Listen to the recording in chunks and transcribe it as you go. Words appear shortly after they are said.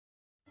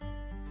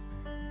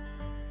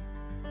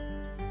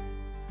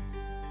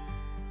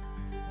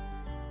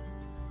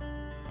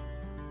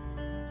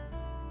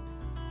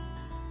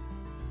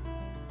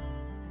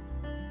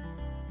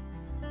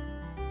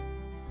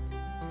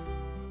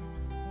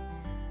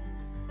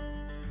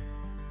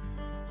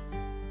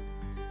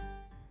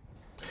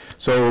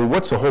So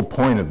what's the whole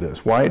point of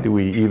this? Why do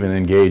we even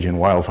engage in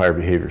wildfire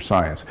behavior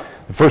science?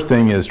 The first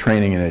thing is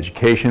training and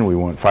education. We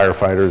want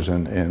firefighters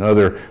and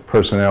other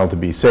personnel to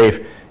be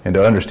safe and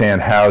to understand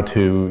how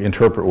to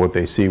interpret what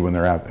they see when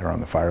they're out there on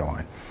the fire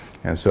line.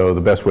 And so the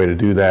best way to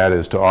do that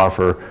is to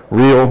offer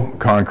real,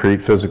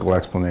 concrete, physical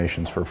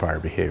explanations for fire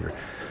behavior.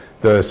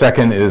 The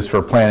second is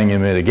for planning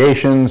and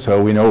mitigation.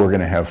 So we know we're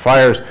going to have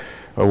fires.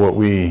 What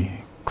we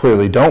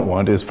clearly don't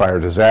want is fire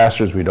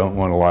disasters. We don't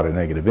want a lot of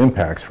negative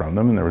impacts from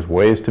them, and there's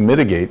ways to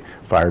mitigate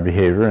fire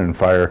behavior and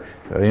fire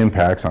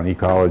impacts on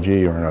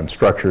ecology or on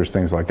structures,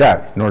 things like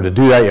that. In order to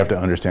do that, you have to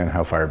understand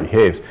how fire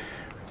behaves.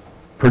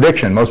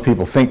 Prediction, most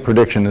people think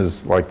prediction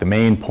is like the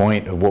main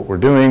point of what we're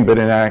doing, but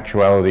in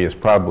actuality it's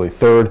probably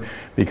third,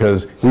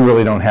 because we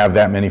really don't have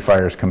that many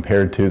fires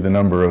compared to the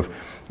number of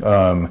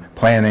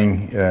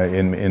planning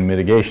in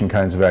mitigation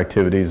kinds of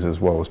activities as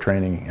well as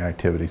training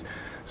activities.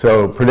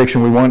 So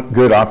prediction, we want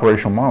good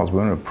operational models. We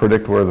want to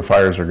predict where the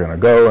fires are going to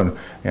go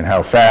and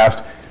how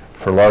fast.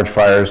 For large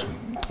fires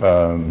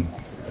in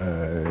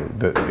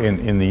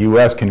the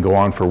U.S. can go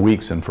on for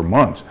weeks and for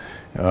months.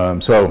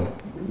 So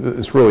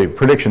it's really,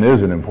 prediction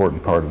is an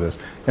important part of this.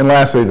 And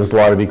lastly, there's a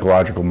lot of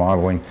ecological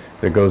modeling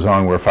that goes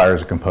on where fire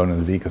is a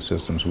component of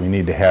ecosystems. We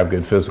need to have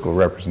good physical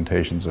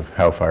representations of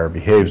how fire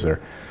behaves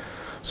there.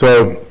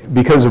 So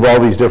because of all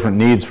these different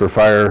needs for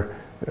fire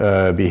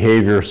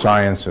behavior,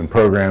 science, and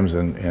programs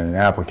and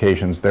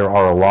applications, there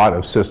are a lot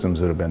of systems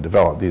that have been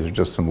developed. These are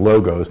just some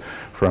logos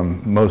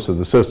from most of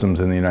the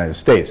systems in the United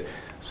States.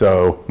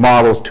 So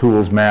models,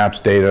 tools, maps,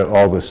 data,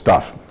 all this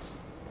stuff.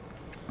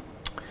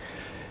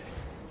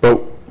 But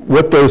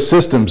what those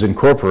systems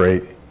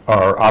incorporate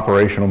are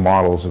operational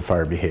models of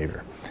fire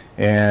behavior.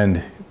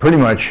 And pretty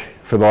much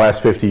for the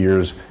last 50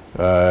 years,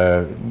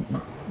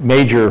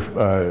 major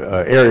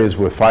areas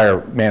with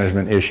fire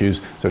management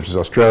issues, such as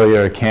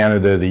Australia,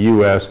 Canada, the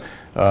US,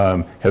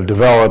 have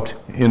developed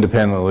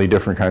independently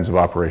different kinds of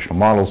operational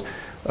models.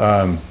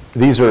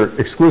 These are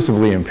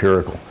exclusively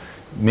empirical,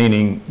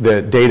 meaning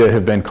that data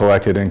have been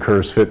collected and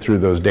curves fit through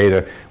those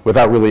data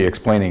without really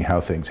explaining how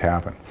things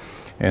happen.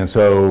 And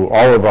so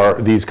all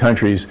of these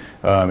countries,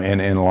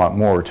 and a lot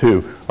more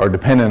too, are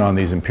dependent on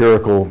these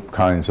empirical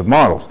kinds of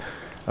models,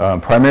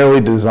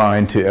 primarily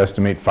designed to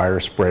estimate fire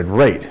spread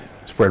rate.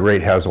 Spread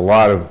rate has a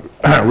lot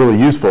of really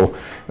useful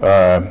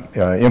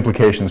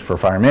implications for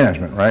fire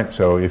management, right?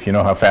 So if you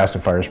know how fast a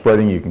fire is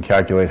spreading, you can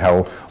calculate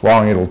how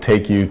long it'll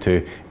take you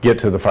to get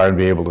to the fire and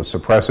be able to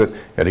suppress it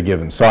at a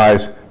given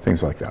size,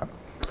 things like that.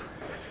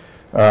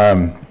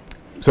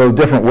 So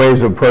different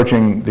ways of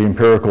approaching the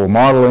empirical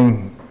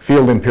modeling.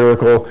 Field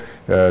empirical,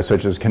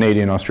 such as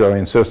Canadian,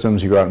 Australian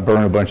systems, you go out and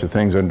burn a bunch of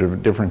things under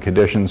different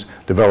conditions,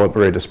 develop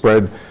rate of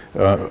spread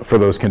for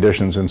those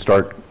conditions, and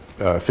start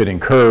fitting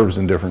curves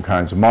and different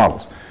kinds of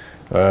models.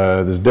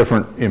 There's a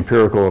different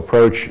empirical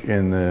approach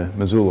in the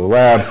Missoula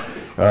lab.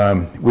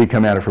 We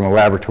come at it from a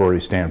laboratory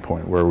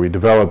standpoint, where we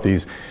develop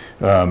these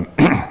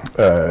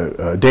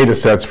data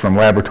sets from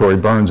laboratory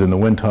burns in the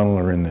wind tunnel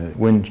or in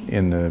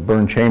the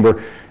burn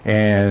chamber,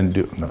 and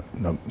do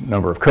a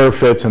number of curve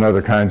fits and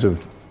other kinds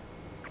of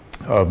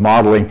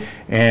modeling,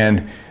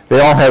 and they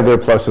all have their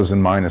pluses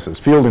and minuses.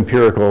 Field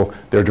empirical,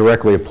 they're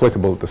directly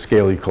applicable at the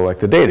scale you collect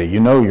the data. You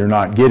know you're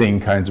not getting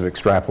kinds of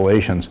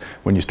extrapolations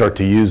when you start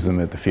to use them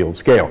at the field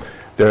scale.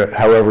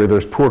 However,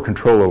 there's poor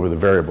control over the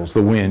variables,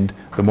 the wind,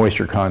 the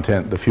moisture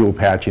content, the fuel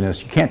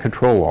patchiness. You can't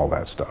control all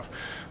that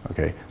stuff.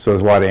 Okay, so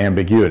there's a lot of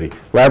ambiguity.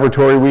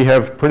 Laboratory, we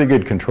have pretty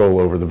good control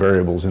over the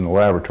variables in the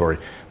laboratory,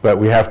 but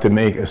we have to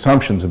make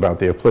assumptions about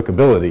the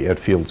applicability at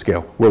field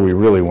scale, where we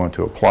really want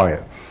to apply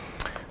it.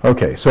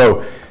 Okay,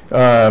 so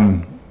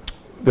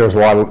there's a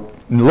lot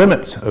of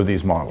limits of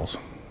these models.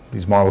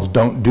 These models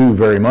don't do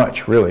very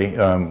much, really,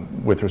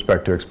 with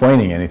respect to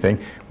explaining anything.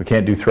 We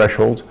can't do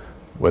thresholds.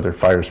 Whether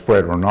fire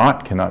spread or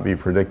not cannot be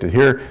predicted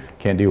here.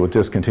 Can't deal with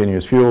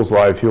discontinuous fuels,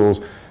 live fuels,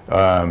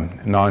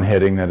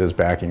 non-heading, that is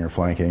backing or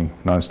flanking,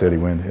 non-steady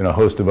wind, and a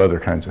host of other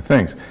kinds of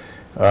things.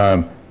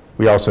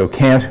 We also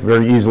can't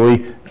very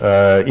easily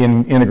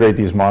integrate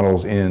these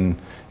models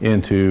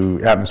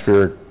into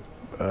atmospheric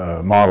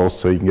models,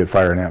 so you can get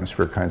fire and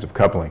atmosphere kinds of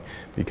coupling,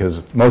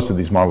 because most of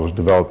these models are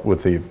developed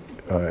with the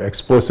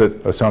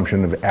explicit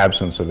assumption of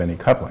absence of any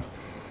coupling.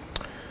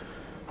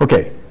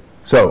 Okay,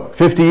 so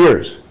 50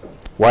 years.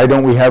 Why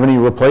don't we have any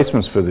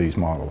replacements for these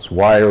models?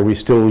 Why are we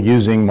still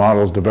using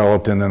models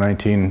developed in the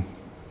 1950s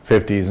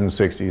and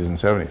 60s and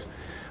 70s?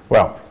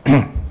 Well,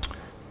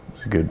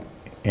 there's a good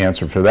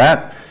answer for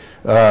that.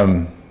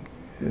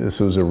 This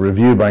was a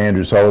review by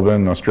Andrew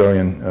Sullivan, an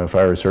Australian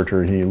fire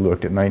researcher. He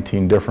looked at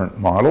 19 different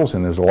models,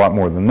 and there's a lot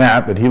more than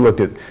that, but he looked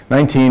at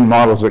 19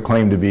 models that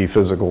claim to be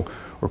physical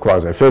or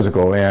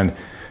quasi-physical, and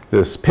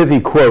this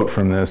pithy quote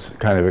from this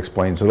kind of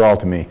explains it all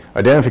to me.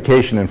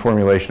 Identification and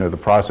formulation of the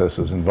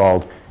processes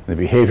involved in the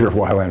behavior of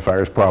wildland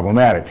fire is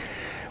problematic.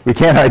 We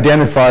can't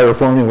identify or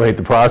formulate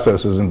the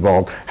processes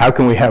involved. How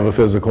can we have a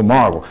physical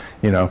model?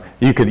 You know,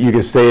 you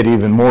could say it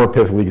even more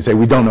pithily. You could say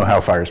we don't know how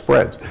fire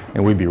spreads,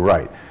 and we'd be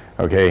right.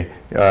 Okay,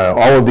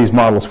 all of these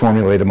models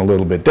formulate them a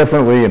little bit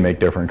differently and make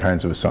different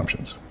kinds of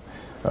assumptions.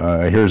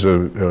 Here's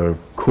a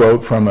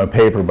quote from a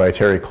paper by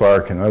Terry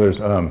Clark and others,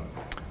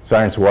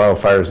 Science of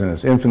Wildfires in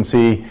its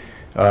Infancy.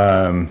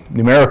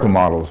 Numerical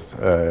models,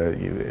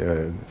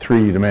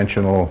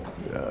 three-dimensional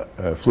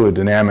fluid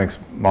dynamics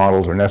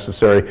models are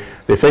necessary.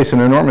 They face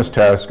an enormous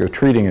task of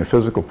treating a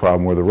physical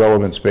problem where the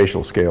relevant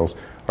spatial scales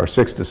are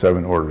 6 to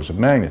 7 orders of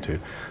magnitude.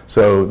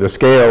 So the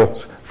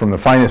scales, from the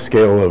finest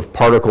scale of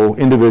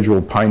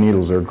individual pine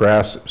needles or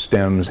grass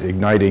stems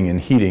igniting and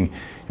heating,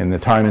 and the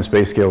time and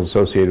space scales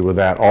associated with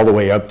that, all the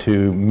way up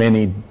to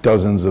many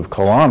dozens of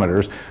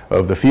kilometers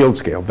of the field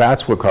scale.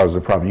 That's what causes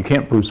the problem. You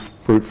can't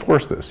brute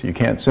force this. You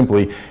can't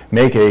simply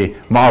make a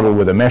model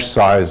with a mesh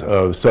size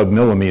of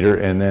sub-millimeter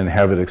and then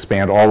have it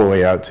expand all the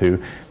way out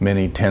to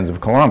many tens of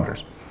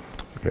kilometers.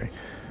 Okay.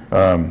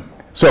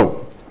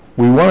 So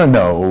we want to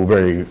know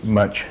very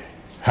much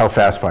how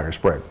fast fire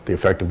spread, the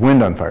effect of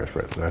wind on fire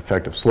spread, the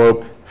effect of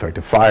slope, effect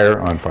of fire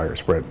on fire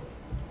spread.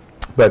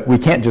 But we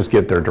can't just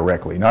get there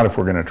directly, not if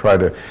we're going to try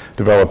to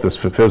develop this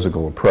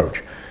physical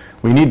approach.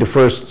 We need to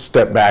first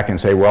step back and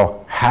say,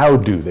 well, how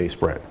do they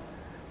spread?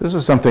 This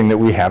is something that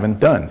we haven't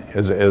done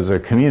as a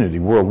community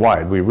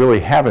worldwide. We really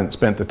haven't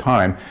spent the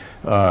time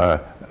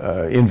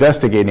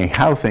investigating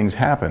how things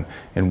happen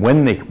and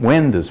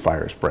when does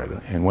fire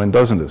spread and when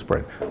doesn't it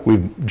spread.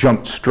 We've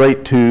jumped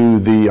straight to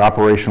the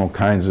operational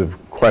kinds of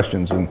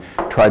questions and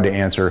tried to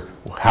answer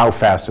how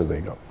fast do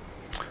they go.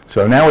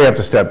 So now we have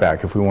to step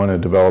back. If we want to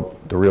develop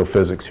the real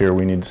physics here,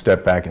 we need to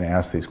step back and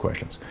ask these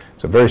questions.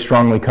 It's a very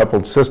strongly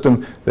coupled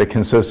system that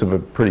consists of a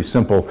pretty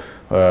simple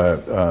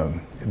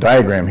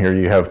diagram here.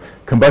 You have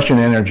combustion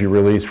energy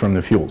released from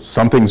the fuels.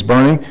 Something's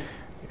burning,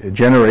 it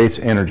generates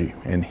energy,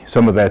 and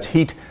some of that's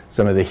heat.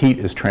 Some of the heat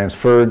is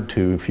transferred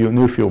to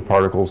new fuel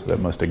particles that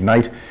must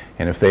ignite,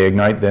 and if they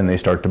ignite, then they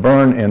start to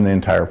burn, and the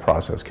entire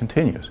process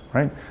continues,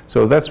 right?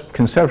 So that's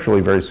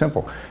conceptually very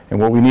simple. And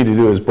what we need to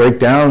do is break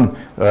down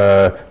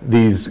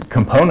these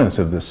components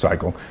of this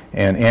cycle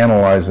and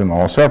analyze them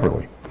all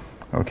separately.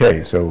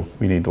 Okay, so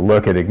we need to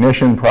look at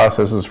ignition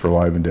processes for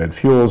live and dead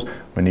fuels.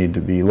 We need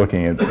to be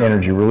looking at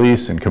energy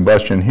release and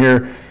combustion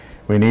here.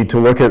 We need to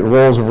look at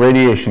roles of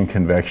radiation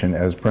convection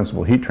as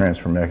principal heat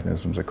transfer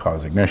mechanisms that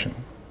cause ignition.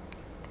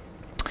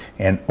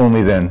 And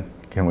only then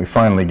can we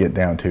finally get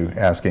down to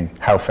asking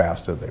how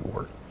fast do they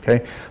work.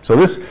 Okay, so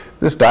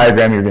this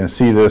diagram, you're going to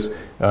see this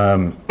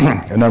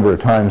a number of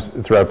times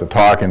throughout the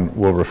talk, and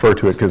we'll refer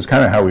to it because it's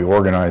kind of how we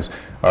organize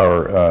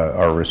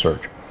our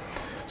research.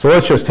 So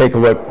let's just take a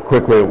look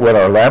quickly at what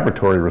our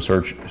laboratory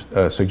research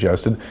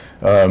suggested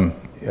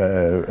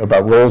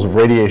about roles of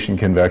radiation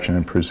convection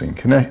and producing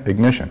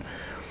ignition.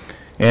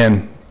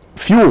 And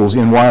fuels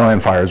in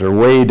wildland fires are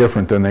way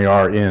different than they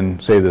are in,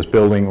 say, this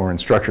building or in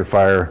structure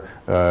fire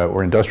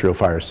or industrial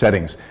fire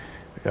settings.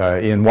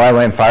 In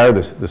wildland fire,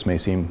 this may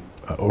seem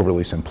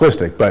overly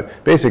simplistic,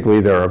 but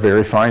basically there are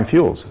very fine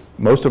fuels.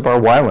 Most of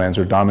our wildlands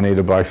are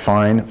dominated by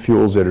fine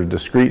fuels that are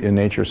discrete in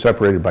nature,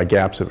 separated by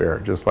gaps of air,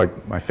 just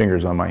like my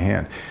fingers on my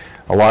hand.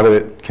 A lot of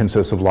it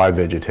consists of live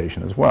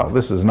vegetation as well.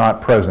 This is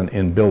not present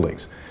in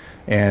buildings.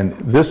 And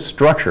this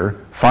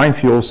structure, fine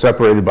fuels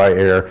separated by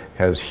air,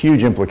 has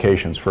huge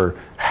implications for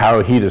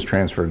how heat is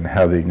transferred and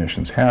how the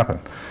ignitions happen.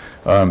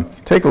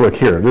 Take a look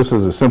here. This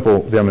is a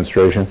simple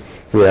demonstration.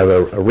 We have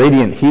a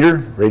radiant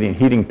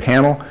heating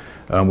panel.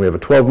 We have a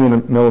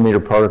 12 millimeter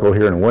particle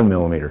here and a 1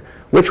 millimeter.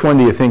 Which one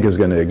do you think is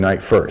going to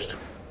ignite first?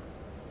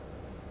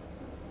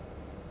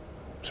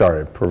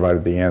 Sorry, I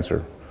provided the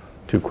answer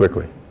too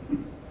quickly.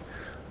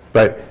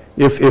 But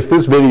if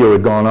this video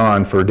had gone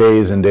on for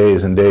days and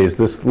days and days,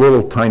 this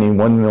little tiny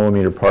 1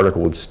 millimeter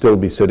particle would still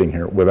be sitting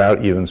here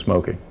without even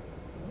smoking.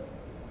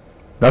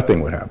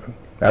 Nothing would happen.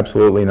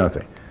 Absolutely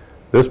nothing.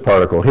 This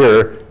particle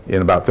here,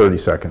 in about 30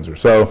 seconds or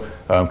so,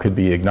 could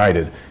be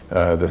ignited.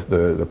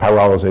 The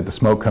pyrolysate, the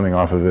smoke coming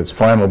off of it's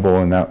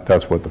flammable, and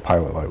that's what the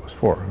pilot light was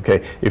for.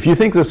 Okay? If you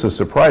think this is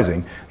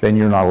surprising, then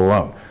you're not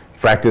alone.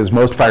 Fact is,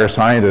 most fire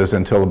scientists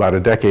until about a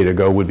decade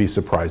ago would be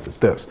surprised at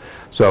this.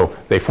 So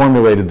they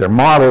formulated their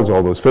models,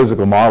 all those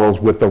physical models,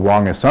 with the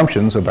wrong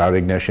assumptions about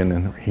ignition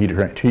and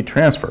heat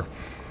transfer.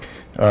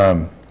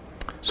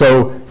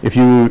 So if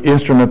you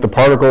instrument the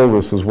particle,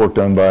 this was work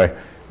done by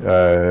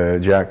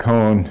Jack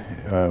Cohen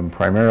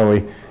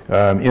primarily,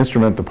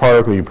 instrument the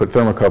particle, you put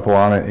thermocouple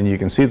on it, and you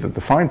can see that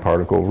the fine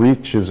particle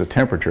reaches a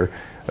temperature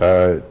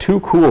too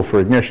cool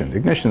for ignition.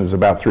 Ignition is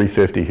about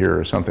 350 here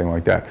or something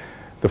like that.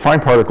 The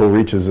fine particle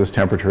reaches this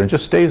temperature and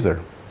just stays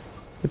there.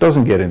 It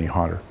doesn't get any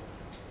hotter.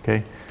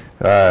 Okay?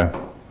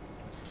 I'll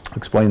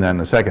explain that in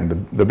a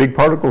second. The big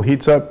particle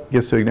heats up,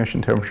 gets to ignition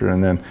temperature,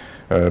 and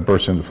then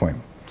bursts into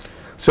flame.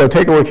 So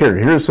take a look here.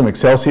 Here's some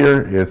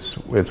Excelsior. It's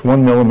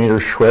 1 millimeter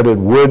shredded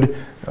wood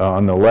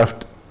on the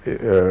left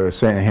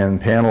hand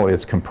panel.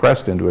 It's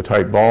compressed into a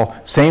tight ball.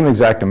 Same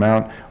exact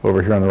amount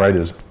over here on the right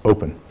is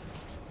open.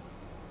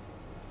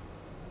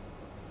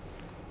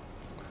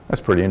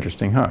 That's pretty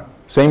interesting, huh?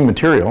 Same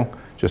material,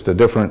 just a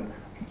different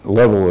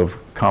level of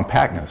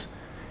compactness.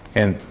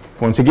 And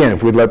once again,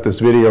 if we'd let this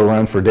video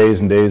run for days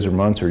and days or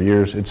months or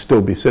years, it'd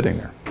still be sitting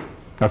there.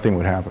 Nothing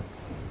would happen.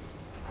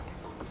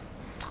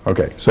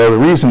 Okay, so the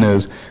reason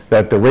is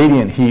that the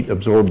radiant heat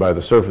absorbed by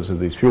the surface of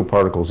these fuel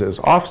particles is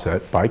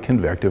offset by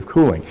convective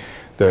cooling.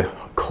 The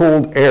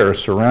cold air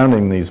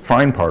surrounding these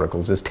fine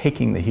particles is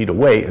taking the heat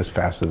away as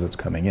fast as it's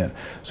coming in.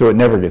 So it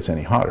never gets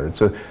any hotter.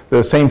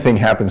 The same thing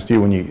happens to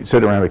you when you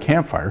sit around a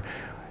campfire.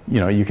 You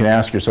know, you can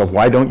ask yourself,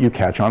 why don't you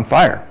catch on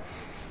fire?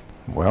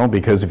 Well,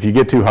 because if you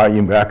get too hot,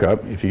 you back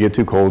up. If you get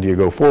too cold, you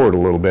go forward a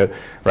little bit,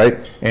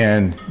 right?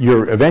 And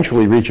you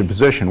eventually reach a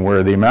position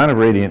where the amount of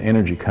radiant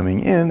energy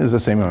coming in is the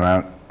same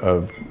amount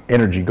of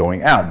energy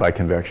going out by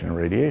convection and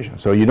radiation.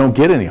 So you don't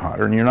get any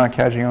hotter and you're not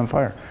catching on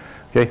fire.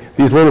 Okay?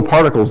 These little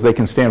particles, they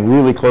can stand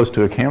really close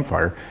to a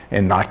campfire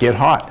and not get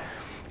hot.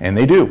 And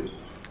they do.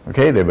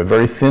 Okay? They have a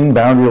very thin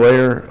boundary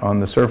layer on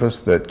the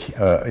surface that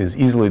is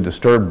easily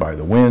disturbed by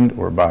the wind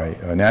or by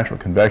natural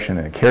convection,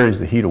 and it carries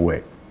the heat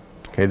away.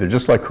 Okay? They're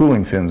just like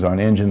cooling fins on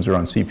engines or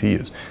on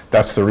CPUs.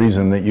 That's the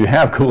reason that you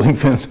have cooling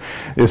fins,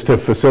 is to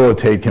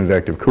facilitate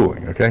convective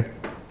cooling. Okay?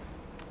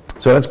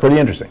 So that's pretty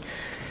interesting.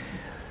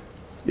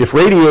 If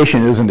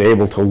radiation isn't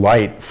able to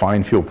light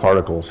fine fuel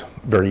particles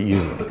very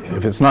easily,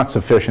 if it's not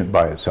sufficient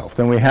by itself,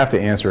 then we have to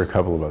answer a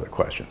couple of other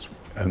questions.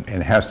 And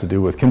it has to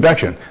do with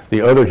convection,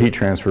 the other heat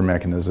transfer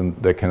mechanism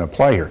that can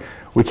apply here.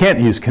 We can't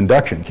use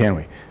conduction, can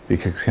we?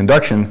 Because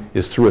conduction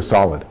is through a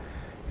solid.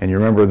 And you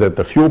remember that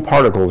the fuel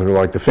particles are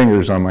like the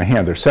fingers on my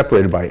hand. They're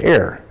separated by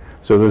air.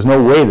 So there's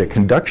no way that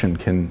conduction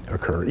can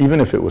occur, even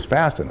if it was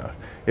fast enough.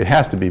 It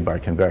has to be by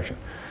convection.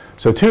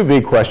 So two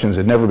big questions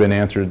had never been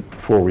answered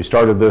before we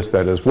started this.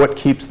 That is, what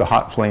keeps the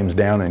hot flames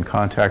down in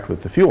contact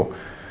with the fuel?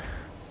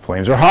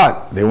 Flames are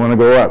hot. They want to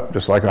go up,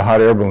 just like a hot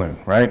air balloon,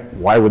 right?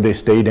 Why would they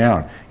stay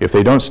down? If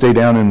they don't stay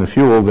down in the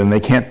fuel, then they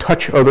can't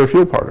touch other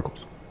fuel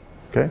particles.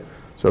 Okay?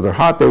 So they're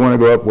hot, they want to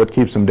go up. What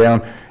keeps them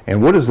down?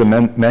 And what is the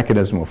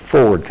mechanism of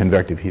forward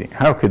convective heating?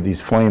 How could these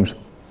flames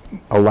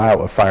allow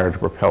a fire to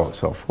propel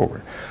itself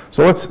forward?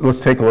 So let's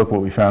take a look at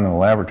what we found in the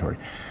laboratory.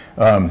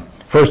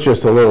 First,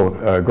 just a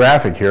little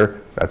graphic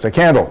here. That's a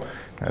candle.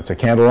 That's a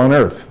candle on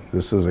Earth.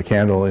 This is a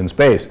candle in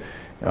space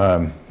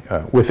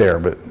with air,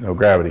 but no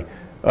gravity.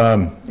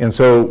 And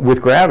so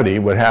with gravity,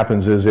 what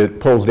happens is it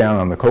pulls down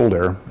on the cold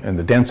air and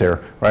the dense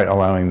air, right,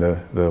 allowing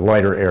the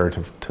lighter air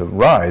to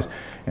rise.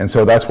 And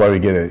so that's why we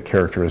get a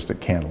characteristic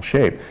candle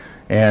shape.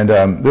 And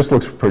this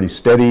looks pretty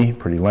steady,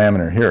 pretty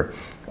laminar here.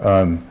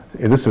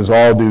 This is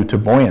all due to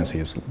buoyancy.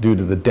 It's due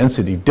to the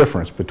density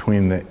difference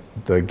between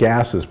the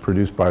gases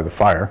produced by the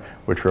fire,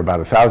 which are about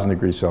 1,000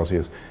 degrees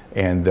Celsius,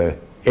 and the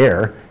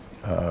air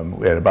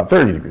at about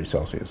 30 degrees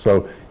Celsius.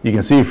 So you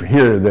can see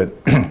here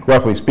that,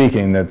 roughly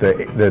speaking, that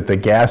the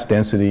gas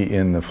density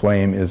in the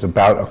flame is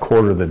about a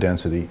quarter the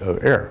density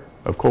of air,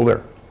 of cold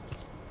air.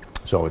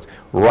 So it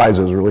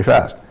rises really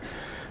fast.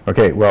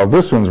 Okay, well,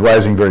 this one's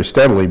rising very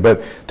steadily,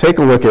 but take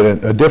a look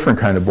at a different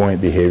kind of buoyant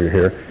behavior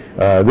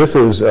here. This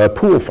is a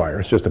pool fire.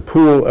 It's just a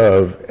pool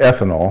of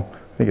ethanol.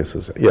 I think it's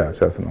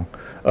ethanol.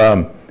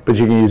 But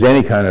you can use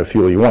any kind of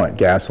fuel you want,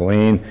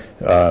 gasoline,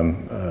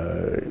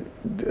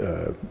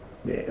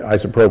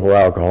 isopropyl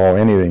alcohol,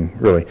 anything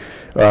really.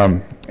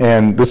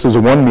 And this is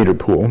a 1 meter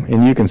pool,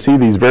 and you can see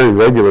these very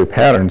regular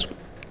patterns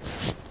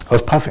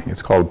of puffing.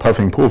 It's called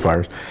puffing pool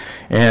fires.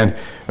 And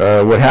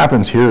what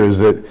happens here is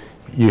that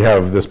you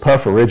have this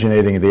puff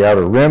originating at the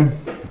outer rim.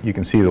 You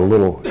can see the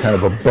little kind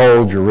of a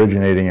bulge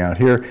originating out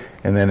here,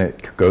 and then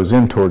it goes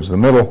in towards the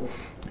middle.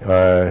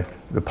 The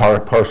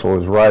parcel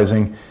is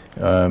rising,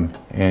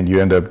 and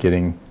you end up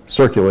getting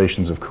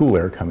circulations of cool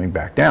air coming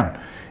back down.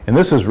 And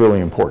this is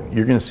really important.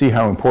 You're going to see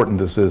how important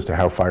this is to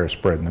how fires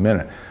spread in a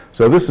minute.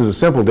 So this is a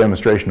simple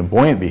demonstration of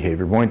buoyant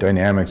behavior, buoyant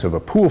dynamics of a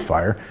pool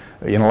fire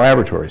in a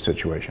laboratory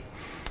situation.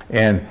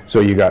 And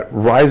so you got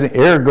rising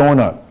air going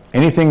up.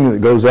 Anything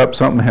that goes up,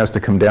 something has to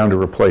come down to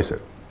replace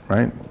it,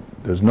 right?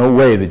 There's no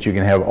way that you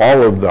can have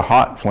all of the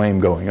hot flame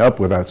going up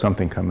without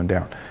something coming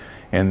down.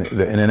 And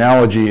an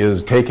analogy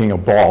is taking a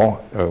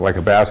ball, like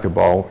a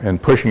basketball,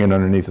 and pushing it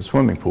underneath a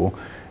swimming pool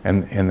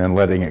and then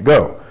letting it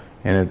go.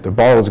 And the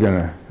ball is going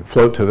to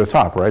float to the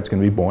top, right? It's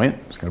going to be buoyant.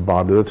 It's going to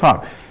bob to the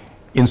top.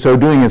 In so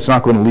doing, it's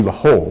not going to leave a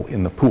hole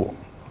in the pool,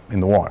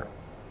 in the water.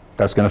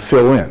 That's going to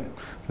fill in.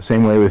 The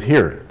same way with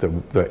here.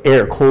 The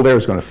air, cold air,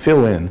 is going to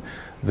fill in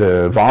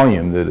the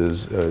volume that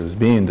is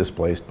being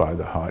displaced by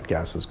the hot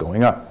gases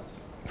going up.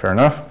 Fair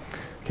enough?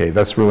 Okay,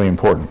 that's really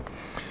important.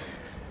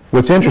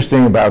 What's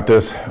interesting about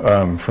this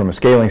from a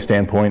scaling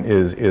standpoint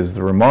is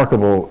the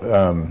remarkable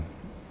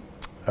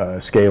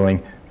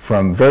scaling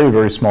from very,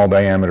 very small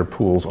diameter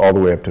pools all the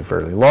way up to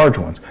fairly large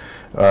ones.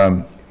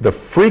 The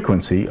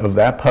frequency of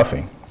that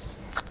puffing,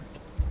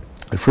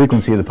 the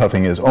frequency of the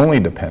puffing is only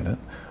dependent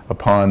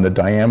upon the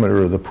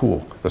diameter of the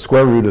pool, the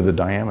square root of the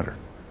diameter.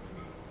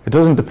 It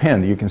doesn't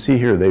depend. You can see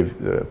here,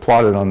 they've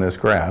plotted on this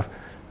graph,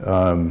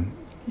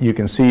 you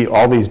can see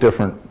all these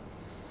different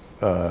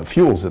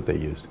fuels that they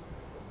used.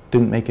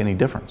 Didn't make any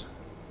difference,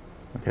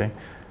 okay?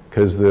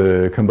 Because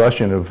the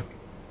combustion of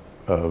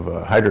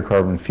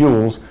hydrocarbon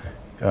fuels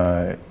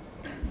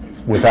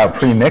without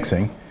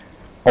pre-mixing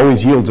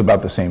always yields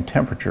about the same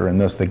temperature, and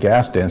thus the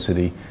gas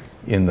density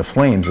in the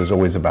flames is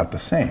always about the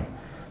same.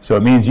 So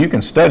it means you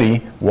can study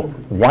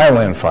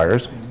wildland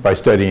fires by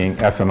studying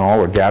ethanol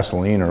or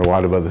gasoline or a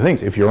lot of other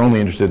things if you're only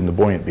interested in the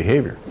buoyant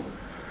behavior.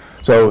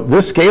 So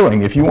this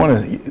scaling, if you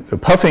want to, the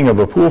puffing of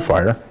a pool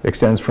fire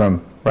extends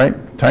from, right,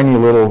 tiny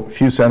little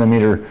few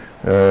centimeter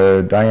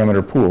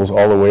diameter pools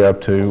all the way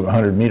up to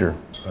 100-meter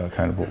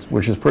kind of pools,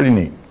 which is pretty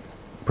neat,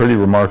 pretty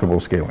remarkable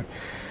scaling.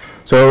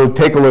 So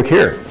take a look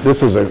here.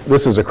 This is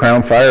a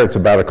crown fire. It's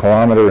about 1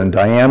 kilometer in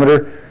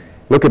diameter.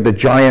 Look at the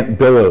giant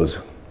billows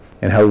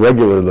and how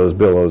regular those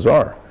billows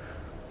are.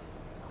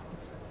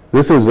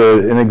 This is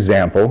an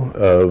example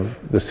of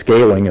the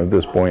scaling of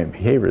this buoyant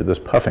behavior, this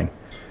puffing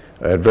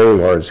at very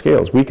large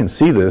scales. We can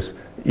see this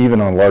even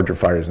on larger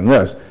fires than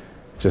this,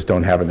 just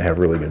don't happen to have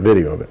really good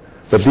video of it.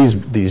 But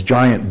these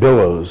giant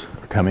billows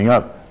are coming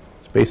up.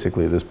 It's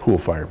basically this pool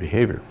fire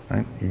behavior,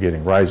 right? You're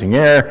getting rising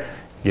air,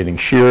 getting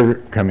shear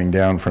coming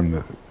down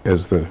from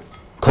as the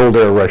cold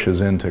air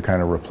rushes in to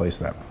kind of replace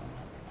that,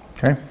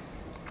 okay?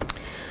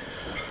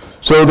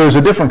 So there's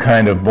a different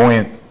kind of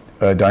buoyant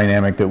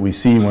dynamic that we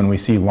see when we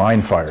see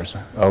line fires.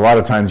 A lot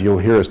of times you'll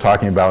hear us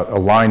talking about a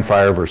line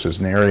fire versus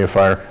an area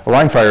fire. A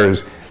line fire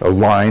is a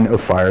line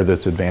of fire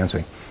that's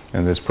advancing.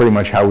 And that's pretty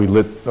much how we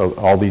lit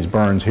all these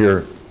burns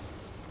here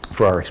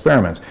for our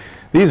experiments.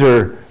 These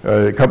are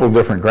a couple of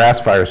different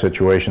grass fire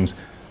situations.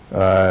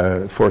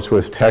 Fort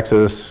Swift,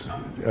 Texas,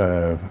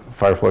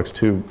 Fireflux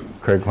 2,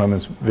 Craig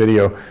Clements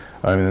video,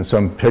 and then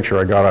some picture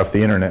I got off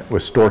the internet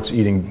with storks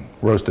eating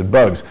roasted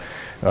bugs.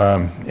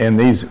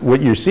 And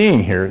what you're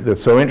seeing here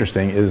that's so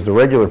interesting is the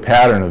regular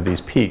pattern of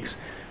these peaks,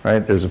 right?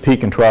 There's a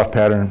peak and trough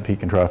pattern,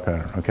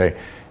 okay?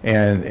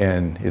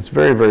 And it's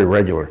very, very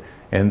regular.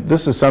 And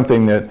this is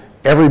something that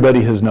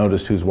everybody has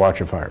noticed who's watched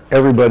a fire.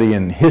 Everybody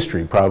in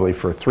history, probably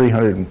for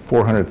 300 and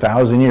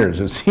 400,000 years,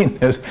 has seen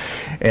this.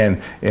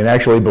 And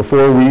actually,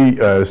 before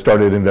we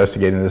started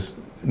investigating this,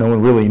 no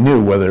one really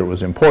knew whether it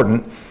was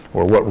important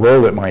or what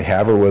role it might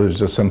have, or whether it's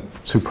just some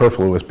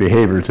superfluous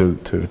behavior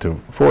to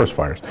forest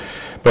fires.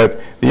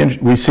 But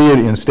we see it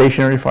in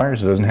stationary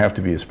fires. It doesn't have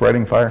to be a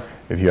spreading fire.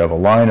 If you have a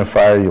line of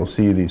fire, you'll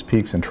see these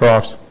peaks and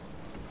troughs.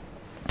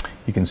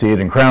 You can see it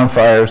in crown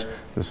fires.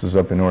 This is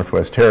up in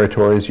Northwest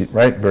Territories,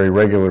 right? Very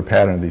regular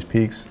pattern of these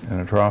peaks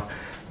and a trough.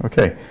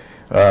 Okay,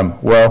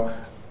 well,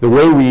 the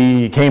way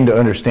we came to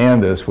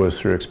understand this was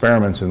through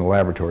experiments in the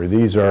laboratory.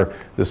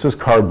 This is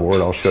cardboard.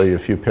 I'll show you a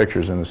few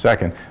pictures in a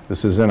second.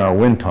 This is in our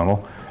wind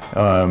tunnel.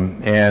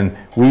 And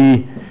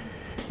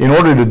in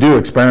order to do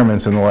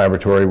experiments in the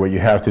laboratory, what you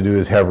have to do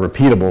is have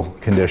repeatable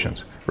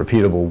conditions.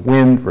 Repeatable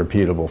wind,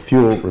 repeatable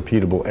fuel,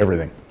 repeatable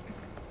everything.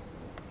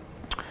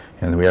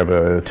 And we have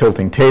a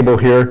tilting table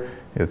here.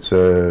 It's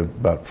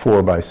about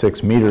 4 by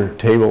 6 meter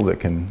table that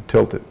can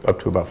tilt it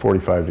up to about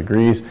 45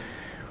 degrees.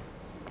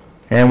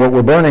 And what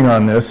we're burning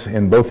on this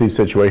in both these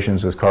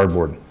situations is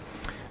cardboard.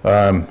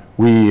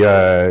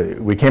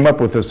 We came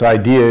up with this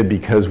idea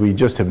because we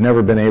just have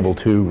never been able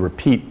to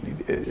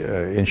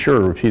ensure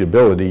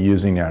repeatability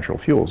using natural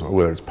fuels,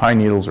 whether it's pine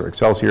needles or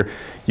Excelsior.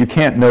 You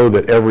can't know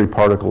that every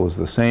particle is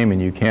the same,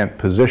 and you can't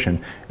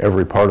position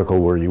every particle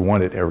where you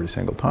want it every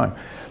single time.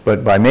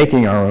 But by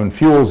making our own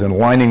fuels and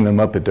lining them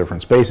up at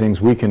different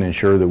spacings, we can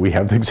ensure that we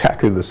have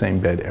exactly the same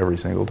bed every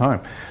single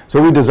time.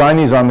 So we design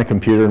these on the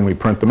computer and we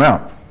print them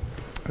out.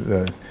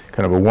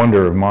 Kind of a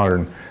wonder of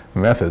modern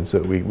methods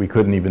that we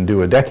couldn't even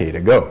do a decade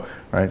ago,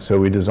 right? So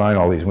we design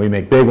all these. We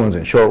make big ones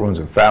and short ones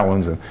and fat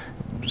ones, and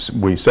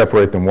we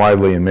separate them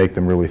widely and make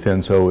them really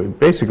thin. So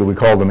basically we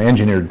call them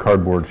engineered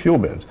cardboard fuel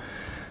beds.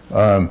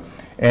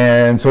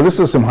 And so this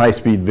is some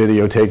high-speed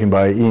video taken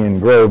by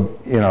Ian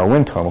Grobe in our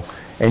wind tunnel.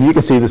 And you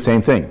can see the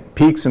same thing,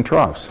 peaks and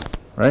troughs,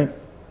 right?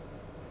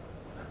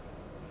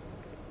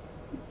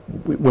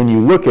 When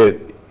you look at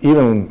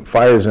even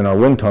fires in our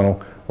wind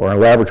tunnel or our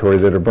laboratory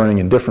that are burning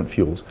in different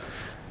fuels,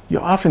 you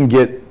often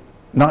get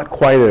not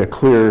quite a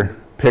clear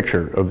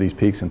picture of these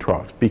peaks and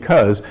troughs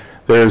because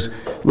there's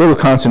little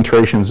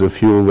concentrations of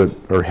fuel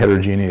that are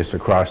heterogeneous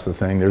across the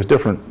thing. There's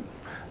different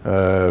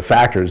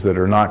factors that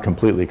are not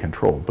completely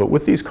controlled. But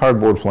with these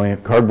cardboard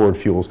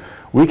fuels,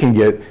 we can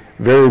get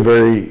very,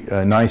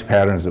 very nice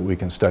patterns that we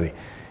can study.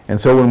 And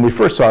so when we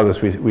first saw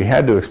this, we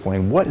had to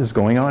explain what is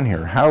going on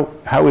here.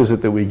 How is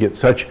it that we get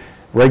such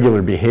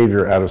regular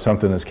behavior out of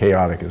something as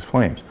chaotic as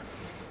flames?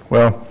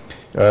 Well,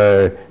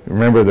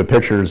 remember the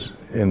pictures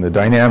in the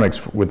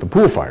dynamics with the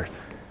pool fires.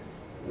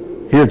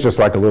 Here it's just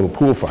like a little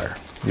pool fire.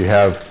 You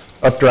have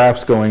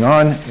updrafts going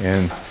on,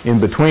 and in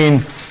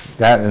between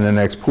that and the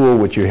next pool,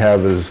 what you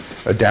have is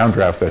a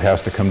downdraft that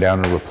has to come down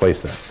and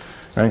replace that,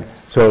 right?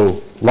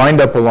 So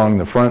lined up along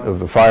the front of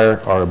the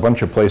fire are a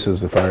bunch of places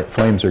the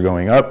flames are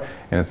going up,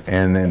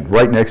 and then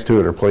right next to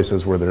it are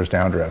places where there's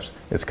downdrafts.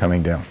 It's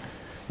coming down,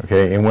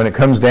 okay? And when it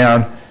comes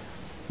down,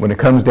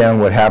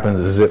 what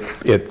happens is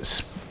it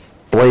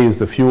sprays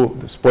the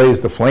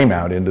flame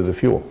out into the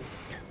fuel.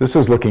 This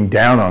is looking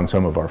down on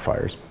some of our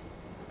fires.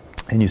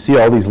 And you see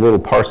all these little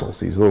parcels,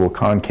 these little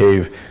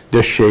concave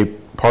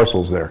dish-shaped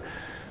parcels there.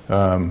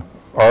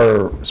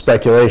 our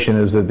speculation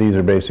is that these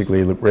are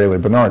basically Rayleigh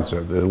Bernards,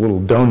 the little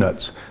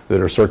donuts that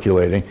are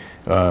circulating,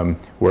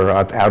 where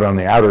out on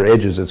the outer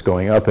edges it's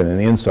going up and on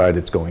the inside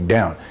it's going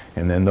down.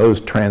 And then those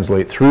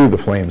translate through the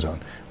flame zone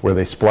where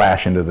they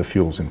splash into the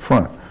fuels in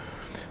front.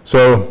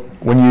 So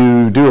when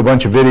you do a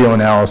bunch of video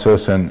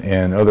analysis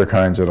and other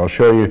kinds that I'll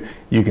show you,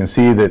 you can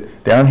see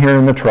that down here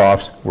in the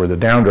troughs where the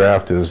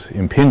downdraft is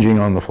impinging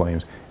on the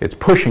flames, it's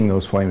pushing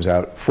those flames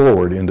out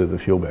forward into the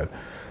fuel bed.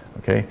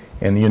 Okay?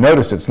 And you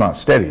notice it's not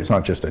steady. It's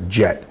not just a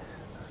jet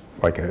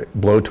like a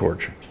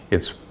blowtorch.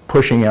 It's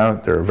pushing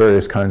out. There are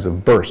various kinds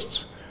of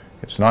bursts.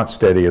 It's not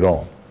steady at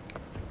all.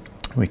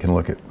 We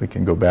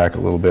can go back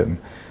a little bit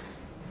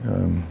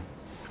and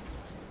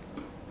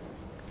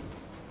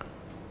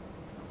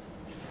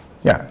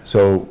yeah,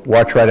 so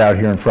watch right out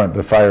here in front.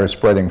 The fire is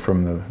spreading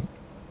from the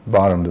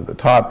bottom to the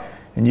top,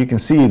 and you can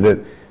see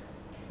that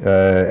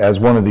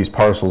as one of these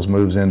parcels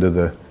moves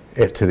into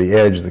to the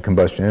edge, the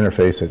combustion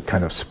interface, it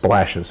kind of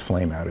splashes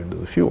flame out into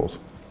the fuels.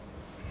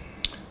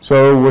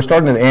 So we're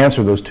starting to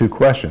answer those two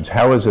questions.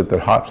 How is it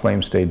that hot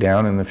flames stay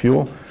down in the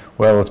fuel?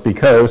 Well, it's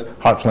because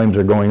hot flames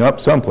are going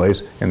up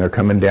someplace and they're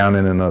coming down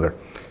in another.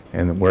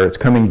 And where it's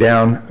coming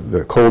down,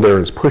 the cold air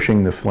is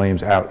pushing the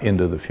flames out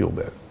into the fuel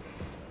bed.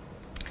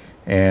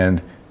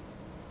 And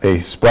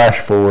they splash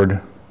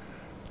forward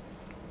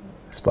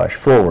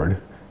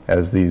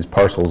as these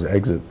parcels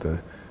exit the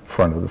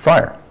front of the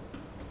fire.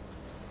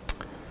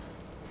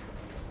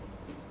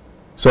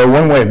 So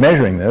one way of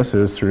measuring this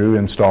is through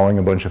installing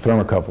a bunch of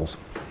thermocouples.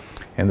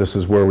 And this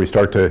is where we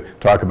start to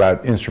talk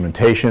about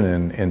instrumentation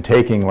and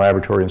taking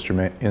laboratory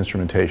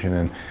instrumentation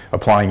and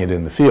applying it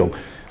in the field.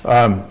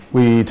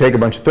 We take a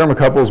bunch of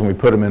thermocouples and we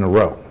put them in a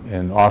row.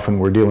 And often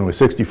we're dealing with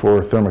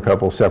 64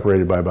 thermocouples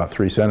separated by about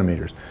 3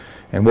 centimeters.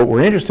 And what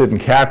we're interested in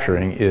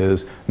capturing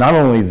is not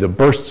only the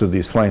bursts of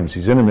these flames,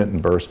 these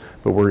intermittent bursts,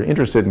 but we're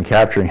interested in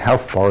capturing how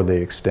far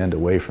they extend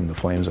away from the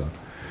flame zone.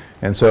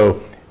 And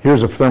so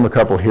here's a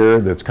thermocouple here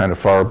that's kind of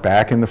far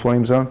back in the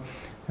flame zone,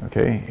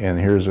 okay? And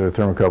here's a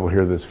thermocouple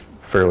here that's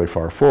fairly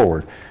far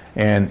forward.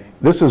 And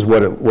this is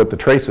what the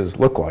traces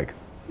look like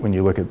when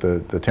you look at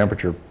the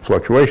temperature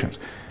fluctuations.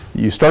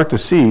 You start to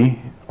see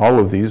all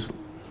of these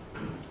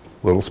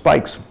little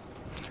spikes.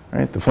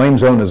 Right? The flame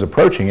zone is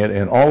approaching it,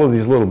 and all of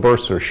these little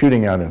bursts are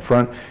shooting out in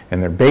front,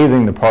 and they're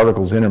bathing the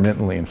particles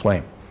intermittently in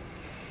flame.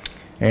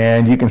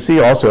 And you can see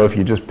also, if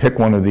you just pick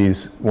one of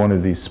these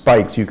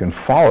spikes, you can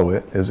follow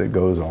it as it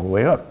goes all the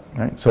way up.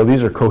 Right? So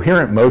these are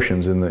coherent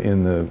motions in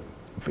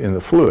the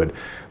fluid.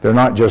 They're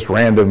not just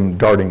random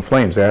darting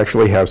flames. They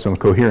actually have some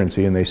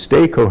coherency, and they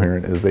stay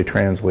coherent as they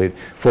translate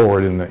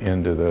forward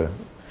into the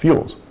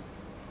fuels.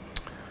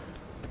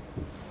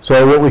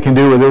 So what we can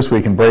do with this,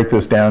 we can break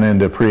this down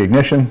into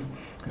pre-ignition,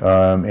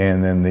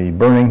 and then the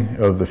burning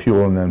of the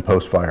fuel, and then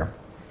post-fire.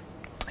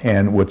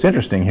 And what's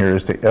interesting here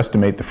is to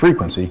estimate the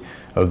frequency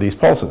of these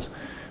pulses,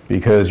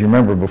 because you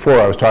remember before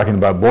I was talking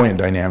about buoyant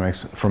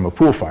dynamics from a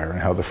pool fire and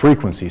how the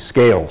frequency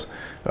scales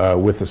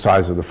with the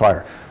size of the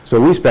fire.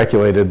 So we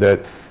speculated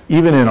that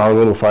even in our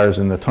little fires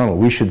in the tunnel,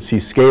 we should see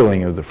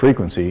scaling of the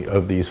frequency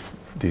of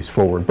these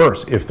forward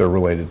bursts if they're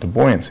related to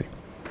buoyancy.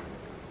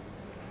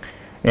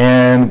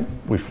 And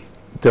we've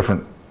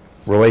different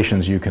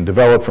relations you can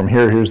develop from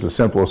here. Here's the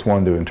simplest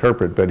one to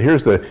interpret, but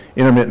here's the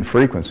intermittent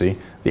frequency,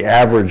 the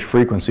average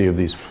frequency of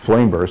these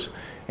flame bursts,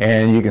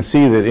 and you can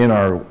see that in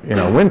our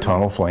wind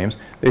tunnel flames,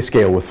 they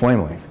scale with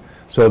flame length.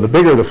 So the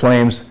bigger the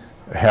flames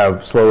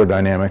have slower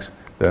dynamics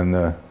than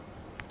the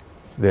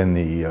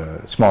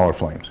smaller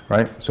flames,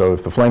 right? So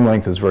if the flame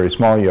length is very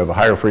small, you have a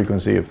higher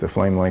frequency. If the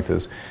flame length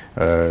is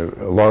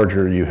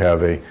larger, you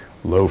have a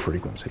low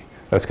frequency.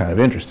 That's kind of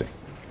interesting.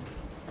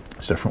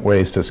 There's different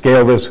ways to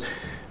scale this.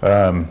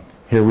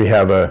 Here we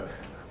have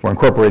we're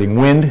incorporating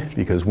wind,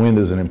 because wind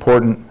is an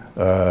important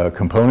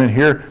component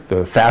here.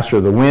 The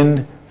faster the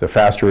wind, the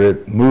faster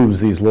it moves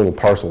these little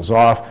parcels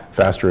off,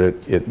 faster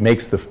it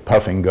makes the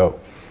puffing go.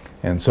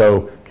 And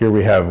so here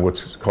we have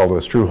what's called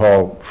a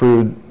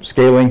Struhal-Froude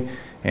scaling,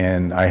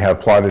 and I have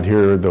plotted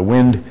here the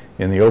wind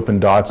in the open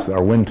dots,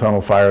 our wind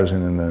tunnel fires,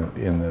 and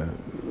in the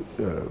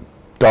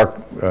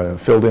dark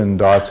filled-in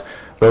dots,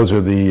 those are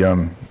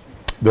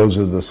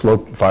the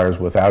slope fires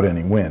without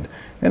any wind.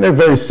 And they're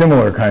very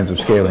similar kinds of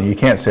scaling. You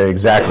can't say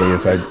exactly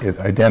it's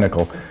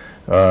identical.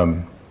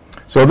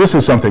 So this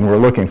is something we're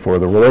looking for,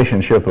 the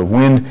relationship of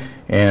wind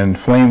and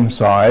flame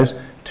size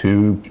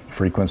to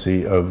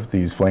frequency of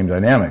these flame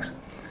dynamics.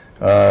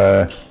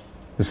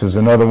 This is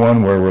another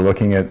one where we're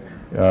looking at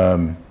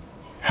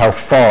how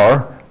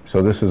far,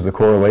 so this is the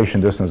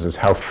correlation distance, is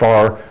how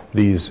far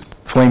these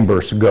flame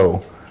bursts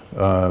go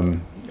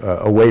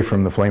away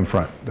from the flame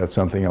front. That's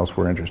something else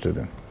we're interested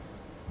in.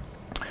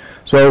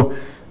 So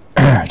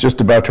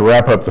just about to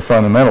wrap up the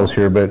fundamentals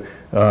here, but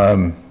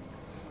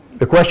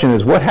the question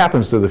is, what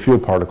happens to the fuel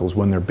particles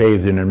when they're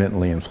bathed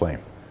intermittently in flame,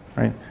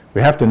 right?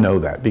 We have to know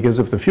that, because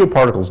if the fuel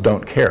particles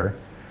don't care,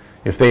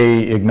 if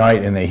they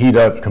ignite and they heat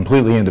up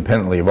completely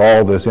independently of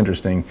all this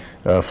interesting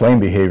flame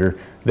behavior,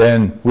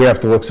 then we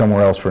have to look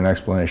somewhere else for an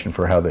explanation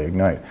for how they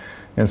ignite.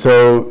 And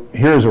so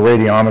here's a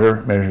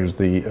radiometer, measures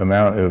the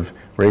amount of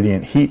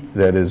radiant heat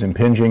that is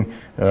impinging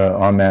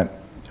on that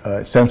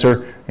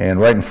sensor, and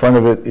right in front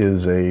of it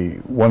is a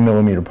 1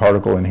 millimeter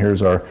particle, and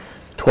here's our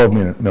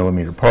 12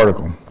 millimeter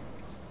particle.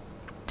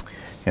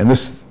 And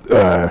this,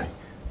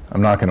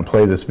 I'm not going to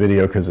play this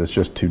video because it's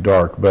just too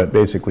dark, but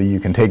basically you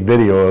can take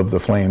video of the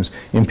flames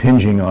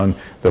impinging on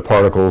the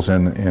particles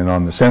and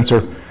on the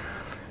sensor.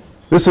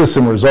 This is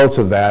some results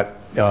of that,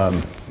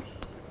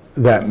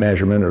 that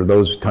measurement, or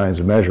those kinds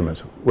of measurements.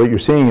 What you're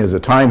seeing is a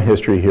time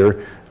history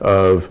here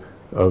of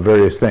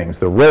various things.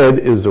 The red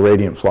is the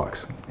radiant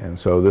flux, and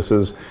so this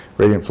is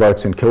radiant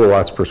flux in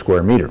kilowatts per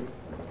square meter.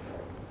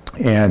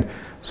 And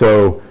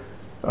so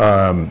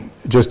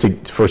just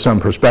for some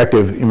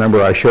perspective,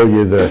 remember I showed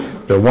you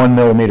the 1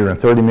 millimeter and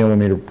 30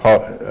 millimeter,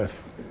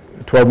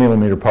 12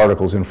 millimeter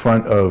particles in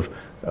front of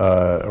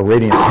a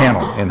radiant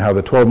panel, and how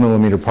the 12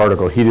 millimeter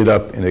particle heated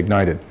up and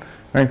ignited,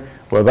 right?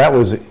 Well, that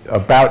was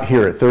about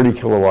here at 30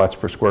 kilowatts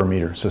per square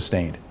meter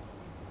sustained.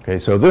 Okay,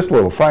 so this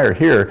little fire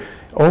here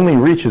only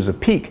reaches a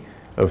peak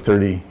of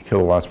 30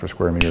 kilowatts per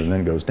square meter and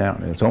then goes down,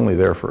 and it's only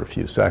there for a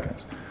few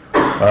seconds.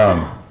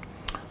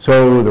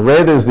 So the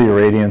red is the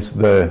irradiance,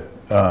 the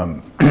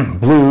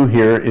blue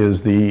here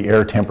is the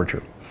air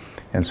temperature.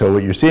 And so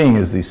what you're seeing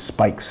is these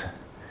spikes,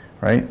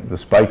 right? The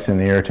spikes in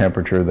the air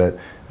temperature that,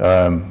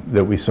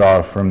 that we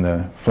saw from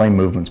the flame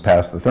movements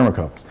past the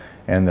thermocouples.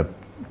 And the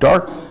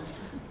dark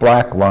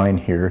black line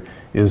here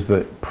is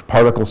the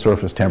particle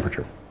surface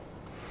temperature.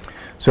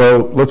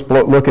 So let's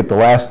look at the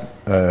last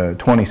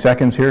 20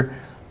 seconds here,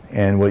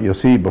 and what you'll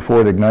see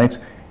before it ignites,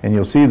 and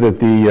you'll see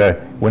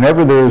that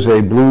whenever there's a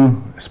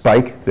blue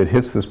spike that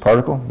hits this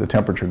particle, the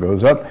temperature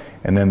goes up,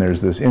 and then there's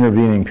this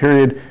intervening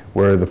period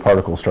where the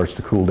particle starts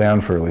to cool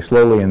down fairly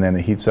slowly, and then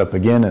it heats up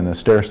again in a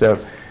stair step,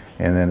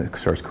 and then it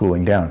starts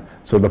cooling down.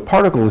 So the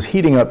particle is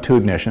heating up to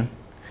ignition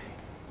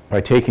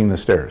by taking the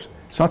stairs.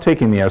 It's not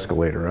taking the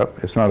escalator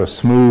up. It's not a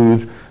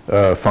smooth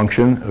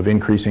function of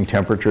increasing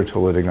temperature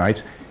till it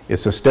ignites.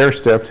 It's a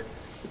stair-stepped,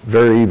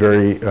 very,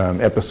 very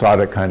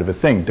episodic kind of a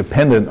thing,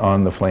 dependent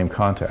on the flame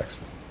context.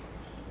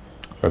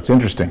 That's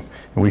interesting,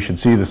 and we should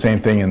see the same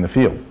thing in the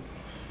field.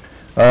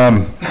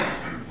 The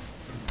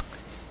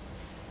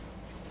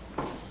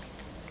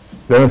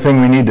other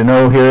thing we need to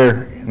know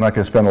here, I'm not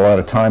going to spend a lot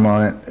of time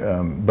on it,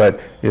 but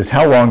is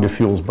how long do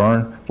fuels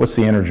burn? What's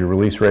the energy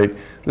release rate?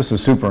 This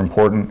is super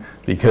important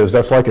because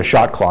that's like a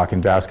shot clock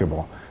in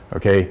basketball.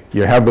 Okay,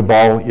 you have the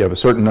ball, you have a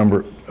certain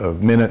number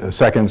of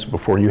seconds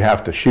before you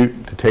have to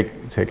shoot to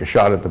take a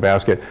shot at the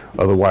basket,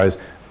 otherwise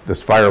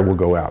this fire will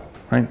go out.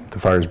 Right? The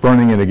fire is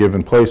burning in a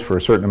given place for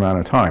a certain amount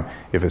of time.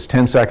 If it's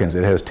 10 seconds,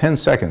 it has 10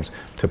 seconds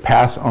to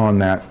pass on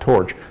that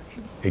torch,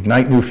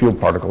 ignite new fuel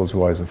particles,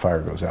 otherwise the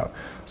fire goes out.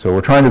 So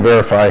we're trying to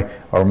verify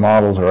our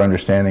models, our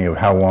understanding of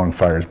how long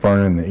fires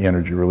burn and the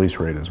energy release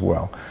rate as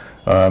well.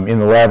 In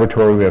the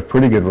laboratory, we have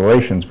pretty good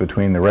relations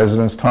between the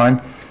residence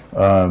time.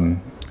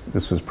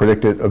 This is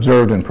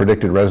observed and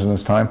predicted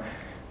residence time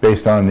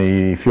based on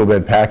the fuel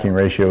bed packing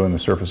ratio and the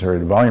surface area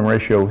to volume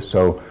ratio.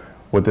 So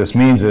what this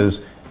means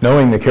is,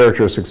 knowing the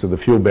characteristics of the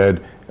fuel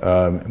bed,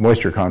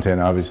 moisture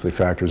content obviously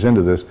factors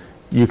into this,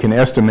 you can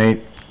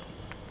estimate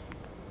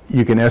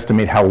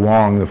how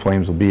long the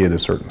flames will be at a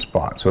certain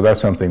spot. So that's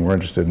something we're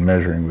interested in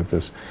measuring with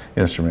this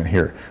instrument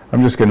here.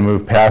 I'm just going to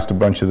move past a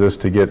bunch of this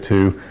to get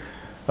to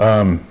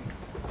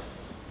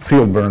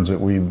field burns that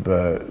we've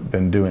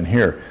been doing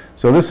here.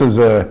 So this is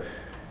an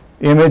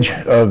image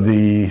of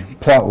the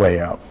plot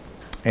layout.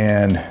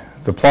 And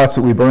the plots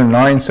that we burn,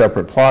 9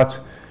 separate plots,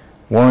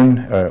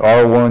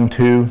 R1,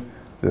 2,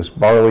 this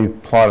barley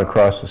plot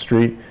across the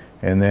street,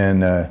 and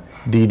then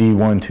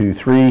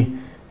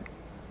DD123,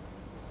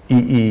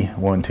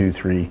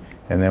 EE123,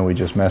 and then we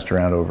just messed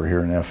around over here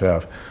in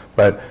FF.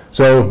 But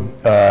so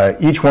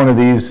each one of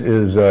these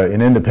is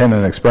an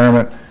independent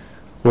experiment.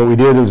 What we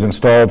did is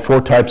installed 4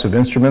 types of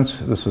instruments.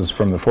 This is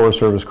from the Forest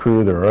Service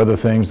crew. There are other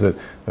things that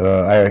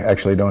I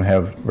actually don't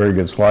have very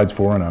good slides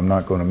for, and I'm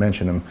not going to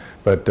mention them.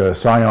 But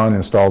Scion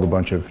installed a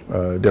bunch of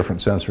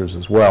different sensors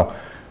as well.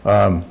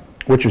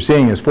 What you're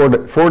seeing is four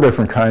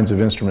different kinds of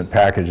instrument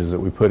packages that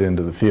we put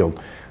into the field.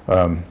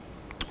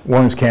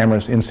 One is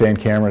cameras, in-stand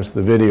cameras.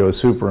 The video is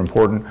super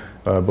important,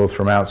 both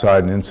from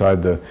outside and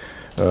inside the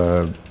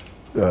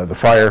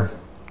fire.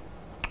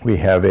 We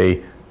have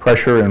a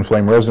pressure and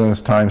flame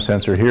resonance time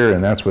sensor here,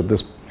 and that's what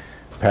this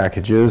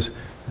package is.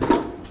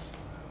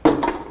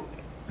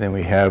 Then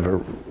we have a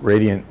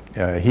radiant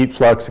heat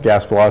flux,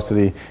 gas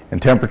velocity, and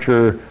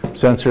temperature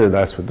sensor.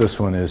 That's what this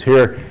one is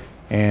here.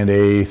 And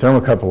a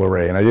thermocouple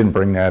array, and I didn't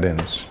bring that in.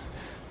 It's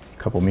a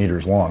couple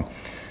meters long.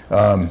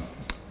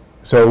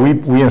 So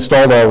we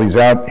installed all these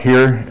out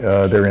here.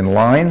 They're in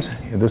lines.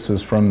 This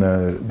is from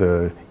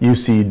the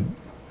UC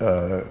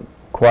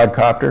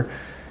quadcopter.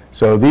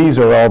 So these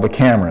are all the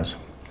cameras.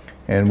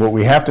 And what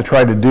we have to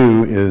try to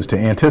do is to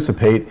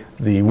anticipate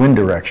the wind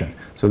direction.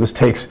 So this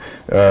takes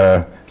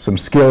some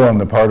skill on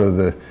the part of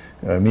the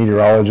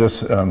meteorologists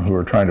who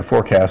are trying to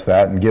forecast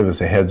that and give us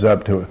a heads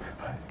up to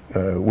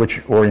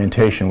which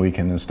orientation we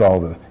can install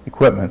the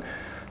equipment.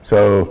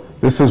 So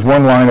this is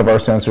one line of our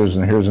sensors,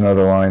 and here's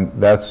another line.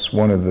 That's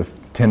one of the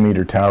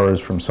 10-meter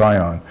towers from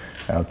Scion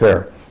out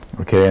there.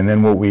 Okay, and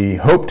then what we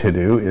hope to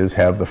do is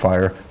have the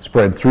fire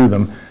spread through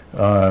them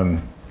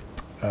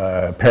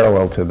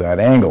parallel to that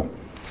angle.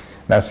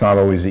 That's not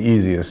always the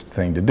easiest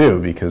thing to do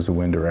because the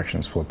wind direction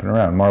is flipping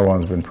around.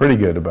 Marwan's been pretty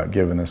good about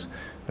giving us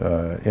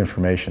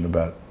information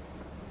about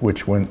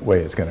which way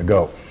it's going to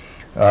go.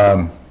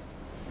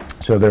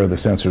 So there are the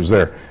sensors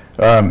there.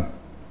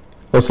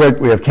 Looks like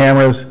we have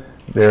cameras.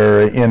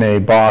 They're in a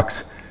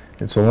box.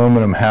 It's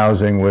aluminum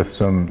housing with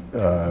some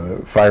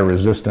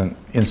fire-resistant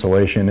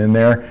insulation in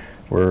there.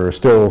 We're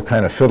still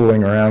kind of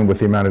fiddling around with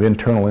the amount of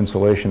internal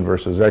insulation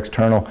versus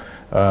external,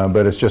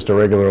 but it's just a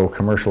regular old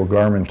commercial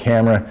Garmin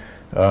camera.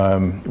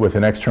 With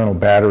an external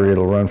battery,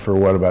 it'll run for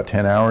what, about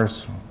 10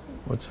 hours?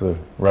 What's the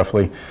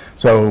roughly?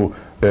 So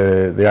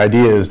the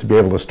idea is to be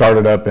able to start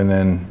it up and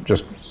then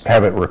just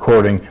have it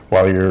recording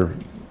while you're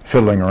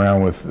fiddling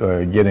around with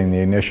getting the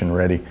ignition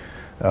ready.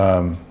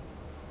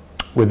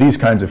 With these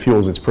kinds of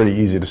fuels, it's pretty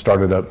easy to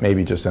start it up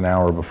maybe just an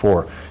hour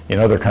before. In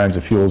other kinds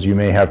of fuels, you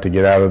may have to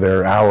get out of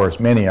there hours,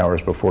 many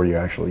hours before you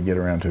actually get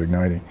around to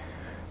igniting.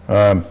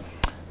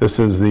 This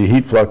is the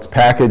heat flux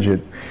package.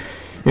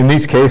 In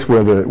this case,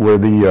 where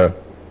the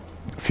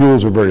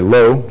fuels are very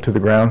low to the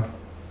ground,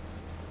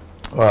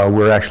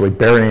 we're actually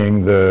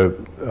burying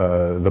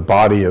the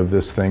body of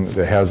this thing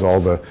that has all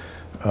the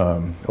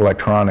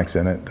electronics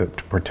in it to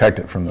protect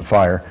it from the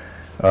fire.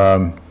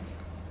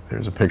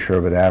 There's a picture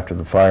of it after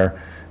the fire.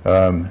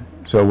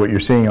 So what you're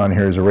seeing on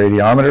here is a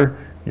radiometer.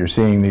 You're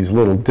seeing these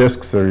little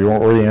discs that are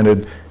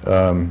oriented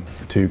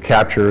to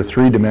capture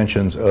 3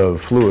 dimensions of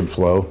fluid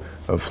flow,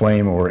 of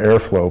flame or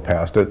airflow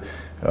past it.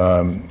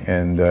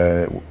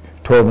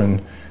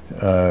 Torben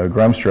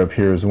Grumstrup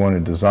here is the one who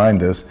designed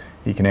this.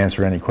 He can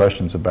answer any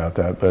questions about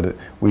that, but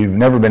we've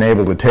never been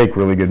able to take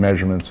really good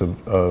measurements of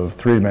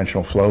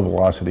 3-dimensional flow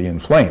velocity in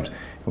flames.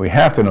 We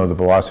have to know the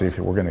velocity if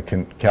we're going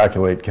to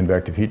calculate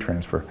convective heat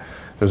transfer.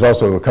 There's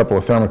also a couple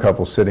of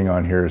thermocouples sitting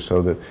on here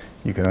so that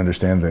you can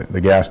understand the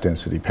gas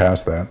density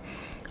past that.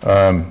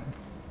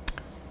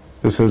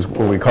 This is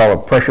what we call a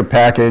pressure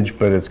package,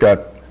 but it's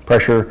got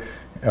pressure,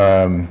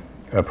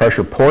 a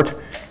pressure port.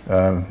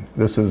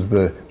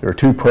 There are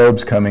 2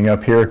 probes coming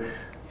up here.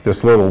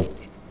 This little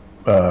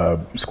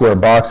square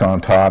box on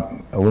top,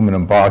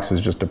 aluminum box,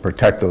 is just to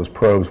protect those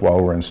probes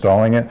while we're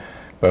installing it.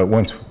 But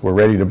once we're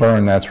ready to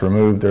burn, that's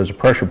removed. There's a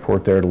pressure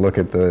port there to look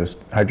at the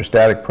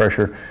hydrostatic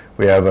pressure.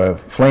 We have a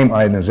flame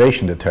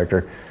ionization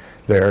detector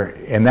there,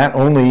 and that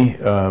only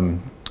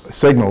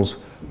signals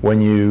when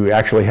you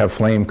actually have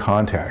flame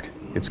contact.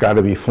 It's got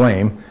to be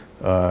flame.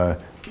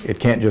 It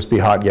can't just be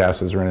hot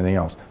gases or anything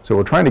else. So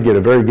we're trying to get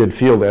a very good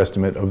field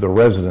estimate of the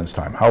residence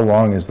time. How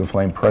long is the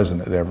flame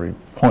present at every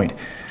point?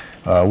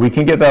 We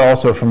can get that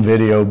also from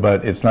video,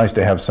 but it's nice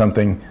to have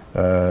something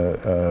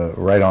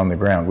right on the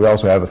ground. We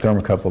also have a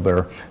thermocouple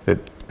there that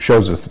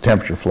shows us the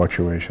temperature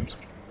fluctuations.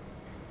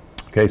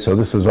 Okay, so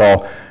this is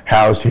all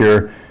housed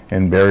here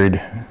and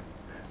buried.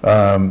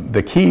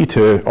 The key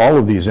to all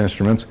of these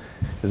instruments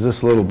is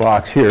this little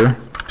box here.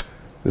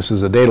 This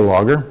is a data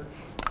logger,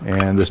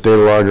 and this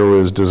data logger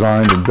was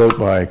designed and built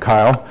by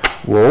Kyle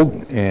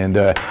Wold,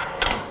 and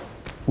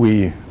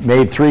we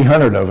made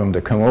 300 of them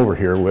to come over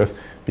here with,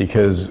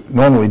 because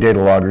normally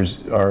data loggers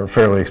are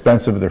fairly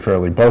expensive, they're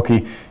fairly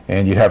bulky,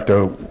 and you'd have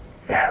to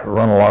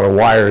run a lot of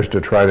wires to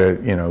try to,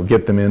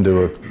 get them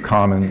into a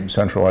common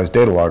centralized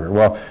data logger.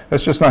 Well,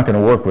 that's just not going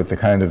to work with the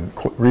kind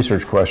of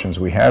research questions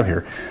we have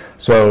here.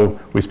 So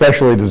we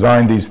specially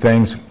designed these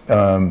things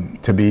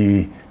to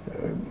be,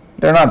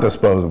 they're not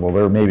disposable.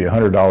 They're maybe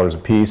 $100 a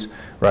piece,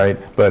 right?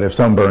 But if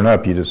some burn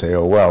up, you just say,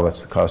 oh, well,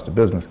 that's the cost of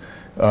business.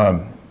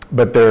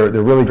 But they're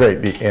really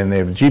great, and they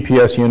have a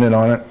GPS unit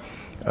on it,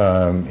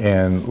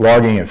 and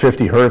logging at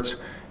 50 hertz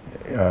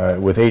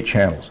with 8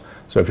 channels.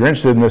 So if you're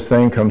interested in this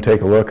thing, come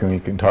take a look, and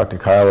you can talk to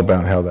Kyle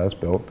about how that's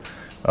built.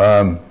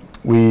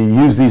 We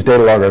use these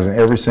data loggers in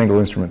every single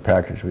instrument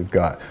package we've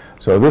got.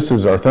 So this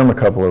is our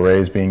thermocouple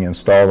arrays being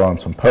installed on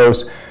some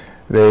posts.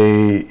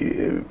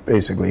 They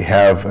basically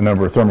have a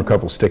number of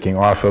thermocouples sticking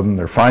off of them.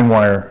 They're fine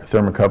wire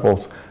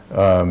thermocouples,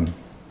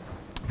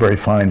 very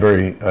fine,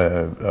 very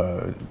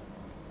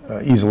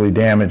easily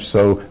damaged,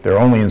 so they're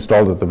only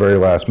installed at the very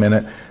last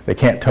minute. They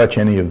can't touch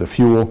any of the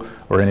fuel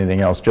or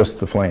anything else, just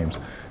the flames.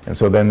 And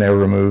so then they're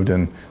removed,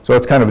 and so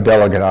it's kind of a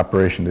delicate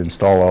operation to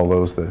install all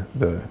those.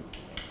 The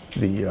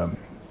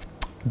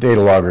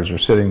data loggers are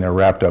sitting there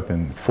wrapped up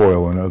in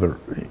foil and other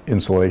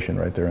insulation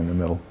right there in the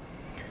middle.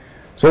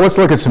 So let's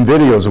look at some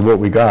videos of what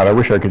we got. I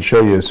wish I could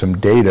show you some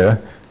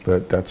data,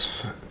 but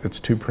it's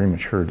too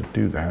premature to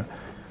do that.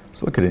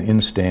 Let's look at an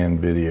in-stand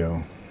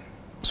video.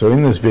 So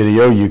in this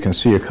video, you can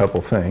see a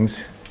couple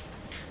things.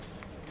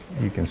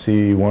 You can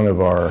see one of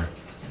our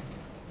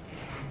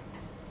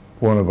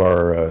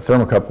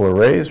thermocouple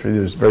arrays.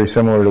 It's very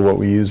similar to what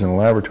we use in the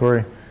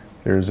laboratory.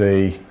 There's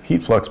a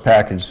heat flux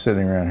package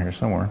sitting around here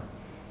somewhere.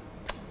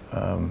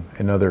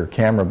 Another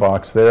camera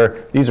box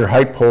there. These are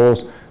height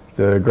poles.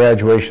 The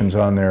graduations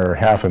on there are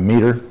 1/2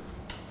 meter.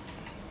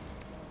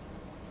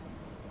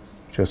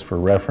 just for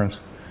reference.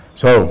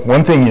 So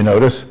one thing you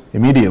notice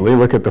immediately,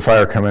 look at the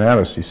fire coming at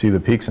us. You see the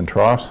peaks and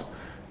troughs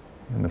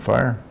in the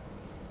fire?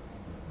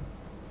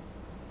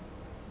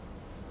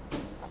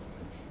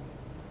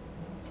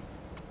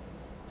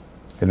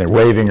 And they're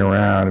waving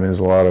around. I mean, there's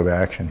a lot of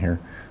action here.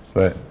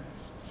 But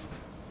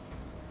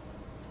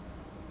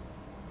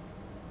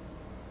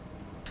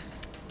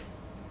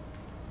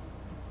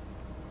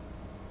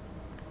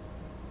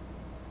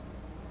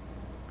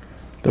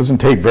it doesn't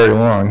take very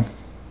long.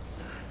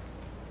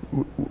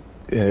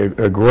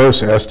 A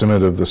gross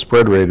estimate of the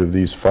spread rate of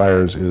these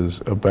fires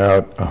is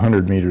about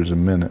 100 meters a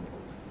minute.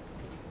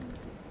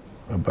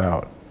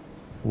 About.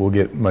 We'll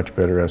get much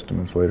better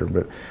estimates later,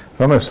 but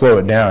if I'm going to slow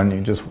it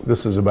down,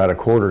 this is about a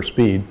quarter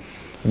speed,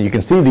 and you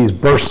can see these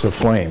bursts of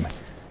flame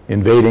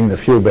invading the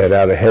fuel bed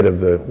out ahead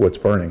of what's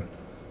burning.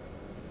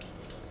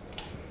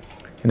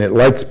 And it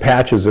lights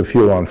patches of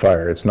fuel on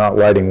fire. It's not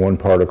lighting one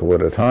particle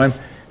at a time.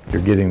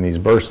 You're getting these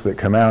bursts that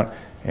come out,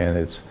 and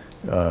it's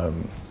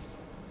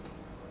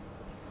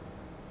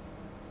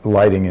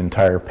lighting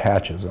entire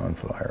patches on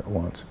fire at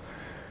once.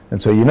 And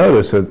so you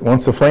notice that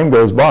once the flame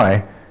goes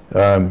by,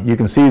 you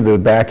can see the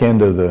back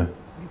end of the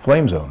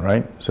flame zone,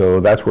 right? So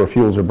that's where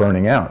fuels are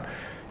burning out.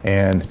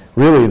 And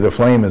really the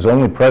flame is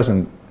only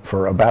present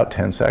for about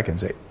 10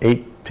 seconds,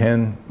 8,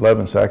 10,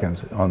 11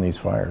 seconds on these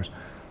fires.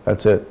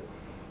 That's it.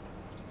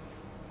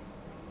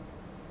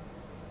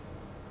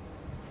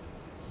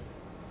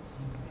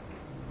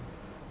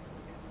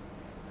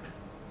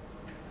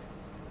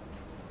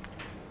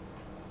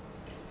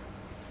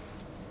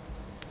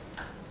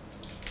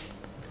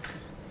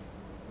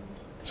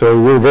 So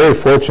we're very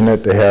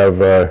fortunate to have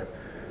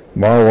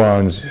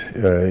Marwan's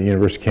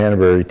University of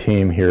Canterbury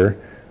team here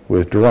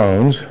with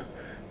drones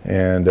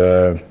and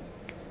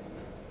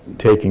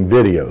taking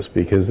videos,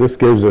 because this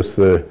gives us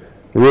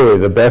really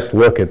the best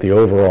look at the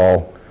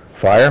overall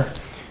fire.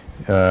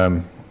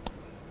 Let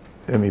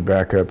me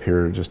back up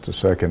here just a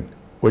second.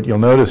 What you'll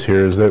notice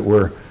here is that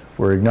we're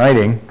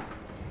igniting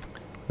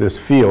this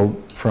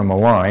field from a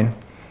line,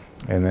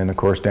 and then of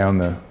course down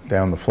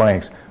the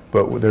flanks.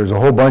 But there's a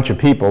whole bunch of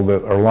people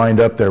that are lined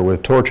up there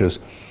with torches,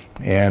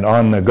 and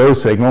on the go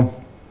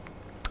signal,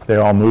 they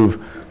all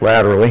move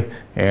laterally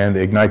and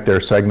ignite their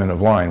segment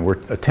of line. We're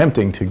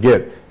attempting to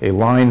get a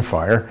line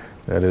fire,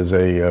 that is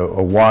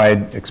a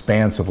wide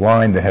expanse of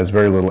line that has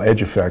very little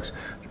edge effects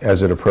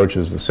as it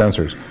approaches the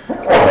sensors.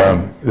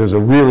 There's a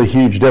really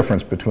huge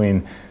difference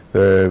between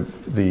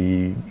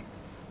the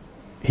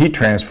heat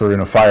transfer in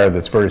a fire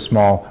that's very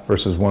small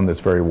versus one that's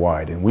very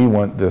wide, and we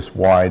want this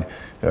wide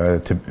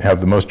to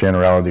have the most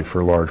generality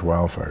for large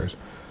wildfires.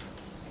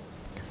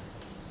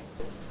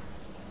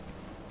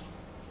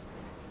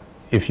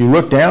 If you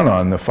look down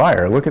on the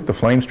fire, look at the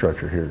flame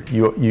structure here.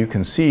 You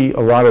can see a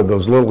lot of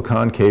those little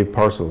concave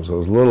parcels,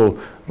 those little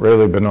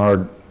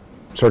Rayleigh-Bernard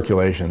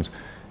circulations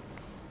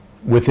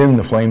within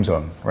the flame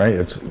zone, right?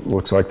 It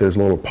looks like there's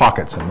little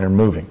pockets and they're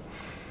moving.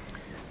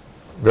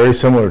 Very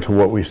similar to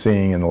what we're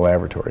seeing in the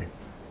laboratory.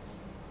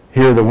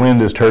 Here the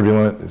wind is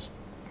turbulent, it's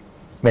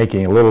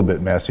making it a little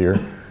bit messier.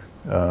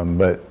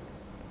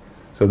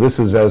 So this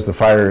is as the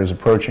fire is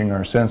approaching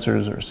our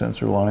sensors. Our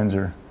sensor lines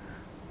are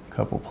a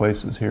couple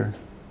places here.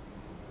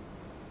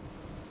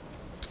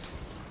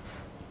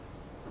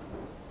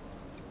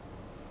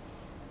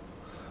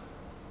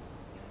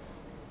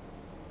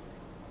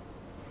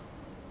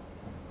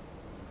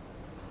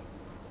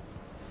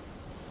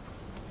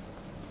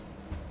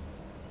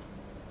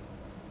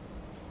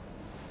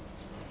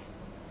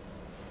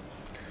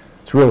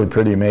 It's really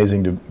pretty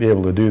amazing to be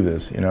able to do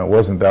this. You know, it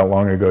wasn't that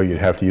long ago you'd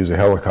have to use a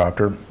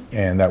helicopter,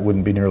 and that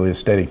wouldn't be nearly as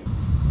steady.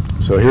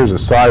 So here's a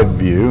side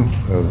view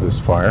of this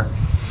fire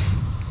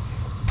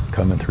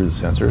coming through the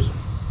sensors.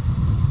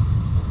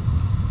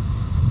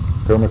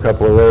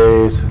 Thermocouple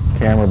arrays,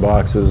 camera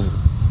boxes,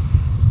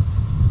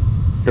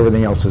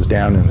 everything else is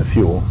down in the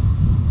fuel.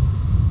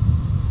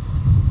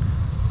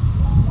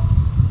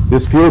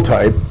 This fuel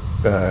type,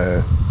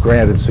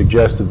 granted,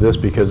 suggested this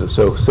because it's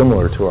so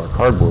similar to our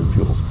cardboard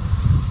fuels.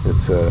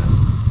 It's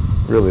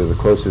really the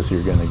closest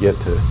you're going to get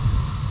to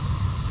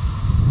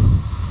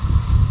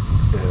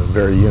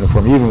very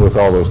uniform, even with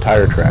all those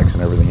tire tracks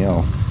and everything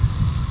else.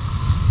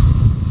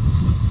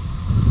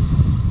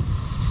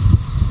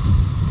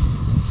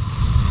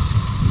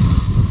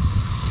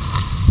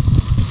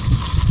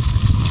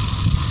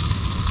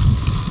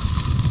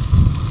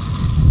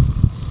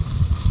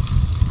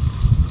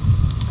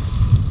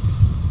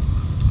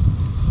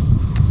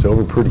 It's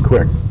over pretty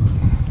quick.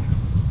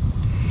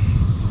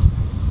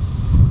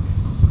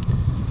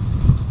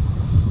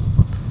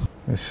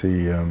 Let's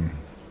see,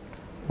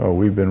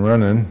 we've been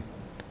running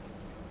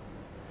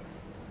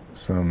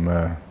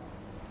some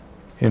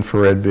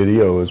infrared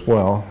video as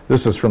well.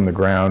 This is from the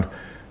ground.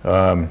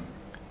 The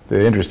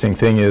interesting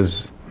thing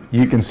is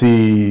you can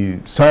see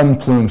some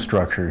plume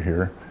structure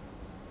here.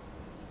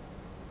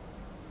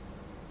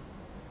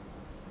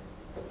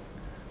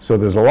 So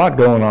there's a lot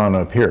going on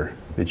up here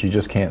that you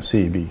just can't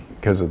see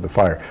because of the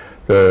fire.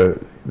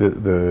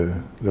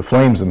 The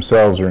flames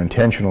themselves are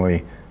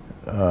intentionally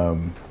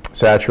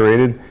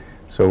saturated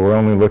So we're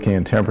only looking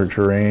at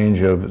temperature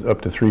range of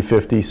up to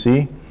 350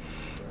 C.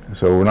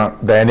 So we're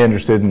not that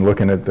interested in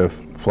looking at the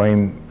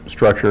flame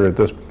structure at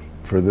this,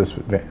 for this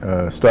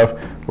stuff.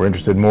 We're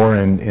interested more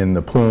in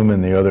the plume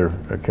and the other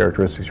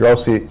characteristics. You're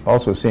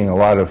also seeing a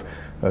lot of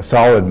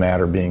solid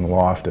matter being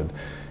lofted.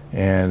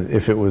 And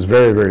if it was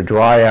very, very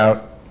dry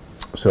out,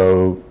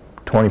 so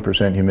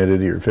 20%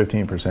 humidity or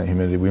 15%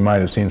 humidity, we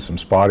might have seen some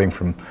spotting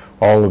from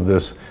all of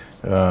this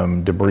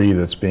debris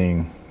that's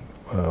being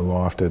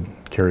lofted,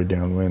 carried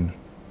downwind.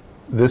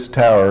 This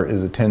tower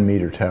is a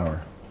 10-meter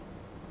tower.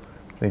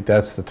 I think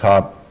that's the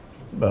top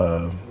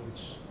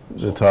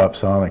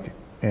sonic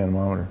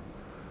anemometer.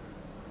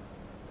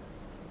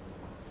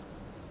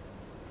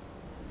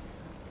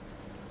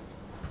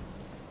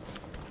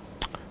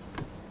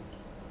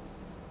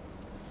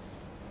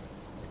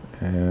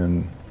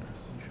 And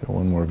show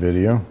one more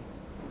video.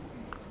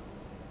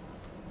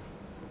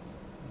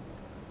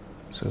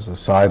 This is a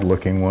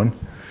side-looking one.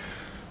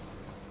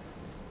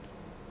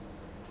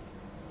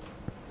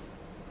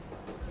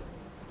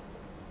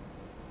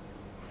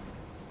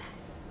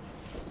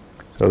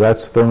 So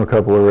that's the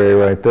thermocouple array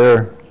right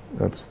there.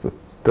 That's the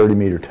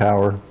 30-meter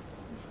tower,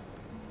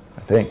 I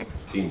think.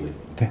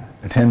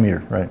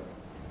 10-meter, right.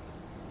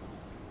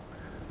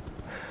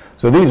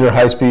 So these are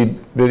high-speed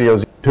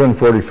videos,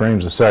 240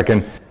 frames a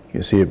second.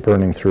 You see it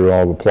burning through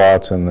all the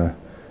plots, and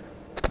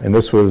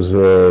this was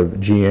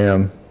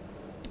GM,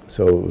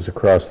 so it was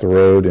across the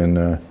road in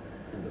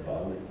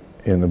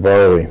the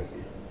barley.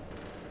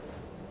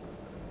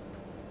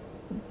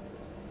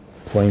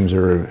 Flames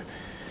are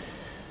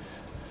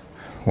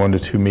 1 to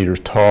 2 meters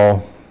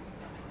tall.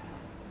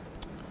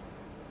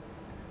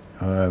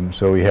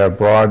 So we have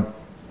broad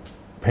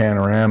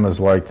panoramas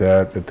like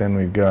that, but then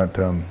we've got,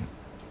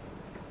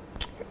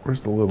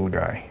 where's the little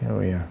guy?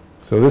 Oh yeah.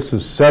 So this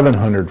is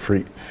 700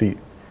 feet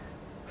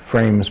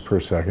frames per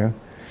second.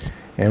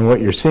 And what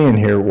you're seeing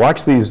here,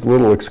 watch these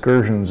little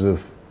excursions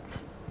of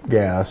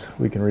gas.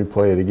 We can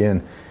replay it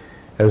again.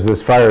 As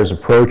this fire is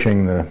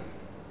approaching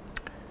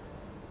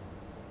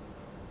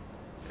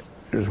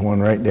there's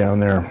one right down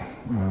there.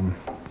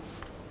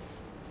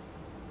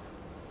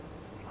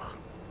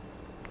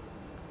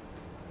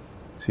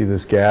 See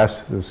this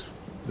gas, this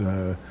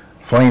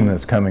flame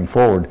that's coming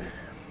forward.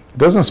 It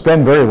doesn't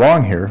spend very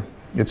long here.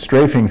 It's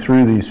strafing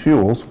through these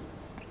fuels,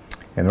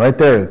 and right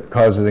there it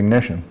causes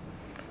ignition,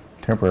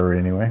 temporary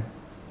anyway.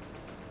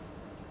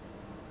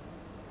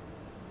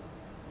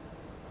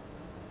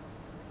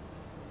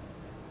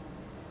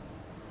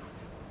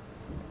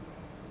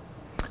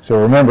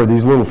 So remember,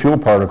 these little fuel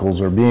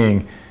particles are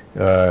being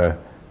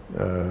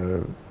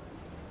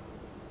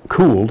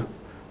cooled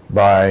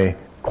by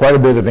quite a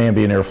bit of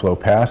ambient airflow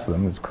past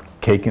them. It's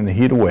caking the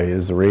heat away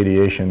as the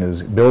radiation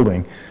is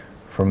building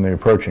from the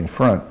approaching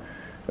front.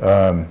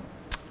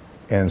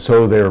 And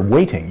so they're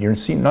waiting. You're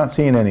not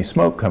seeing any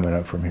smoke coming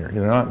up from here.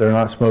 They're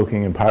not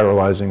smoking and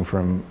pyrolyzing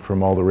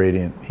from all the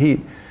radiant heat.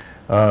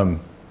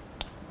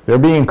 They're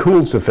being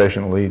cooled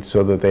sufficiently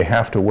so that they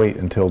have to wait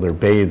until they're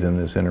bathed in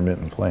this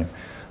intermittent flame.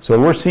 So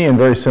we're seeing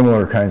very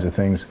similar kinds of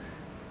things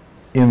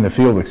in the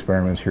field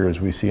experiments here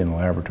as we see in the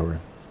laboratory.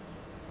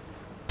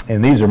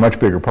 And these are much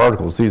bigger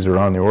particles. These are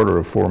on the order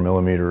of 4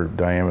 millimeter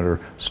diameter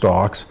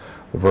stalks,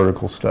 the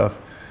vertical stuff.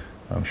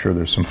 I'm sure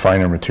there's some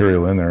finer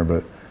material in there,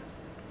 but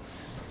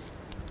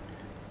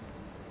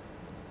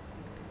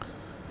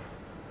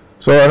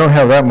so I don't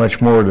have that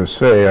much more to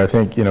say. I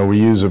think, we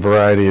use a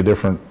variety of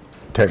different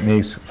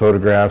techniques,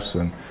 photographs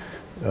and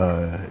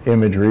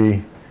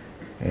imagery,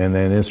 and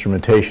then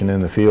instrumentation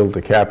in the field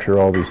to capture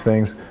all these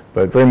things,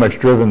 but very much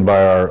driven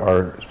by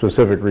our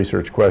specific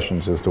research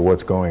questions as to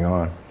what's going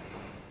on.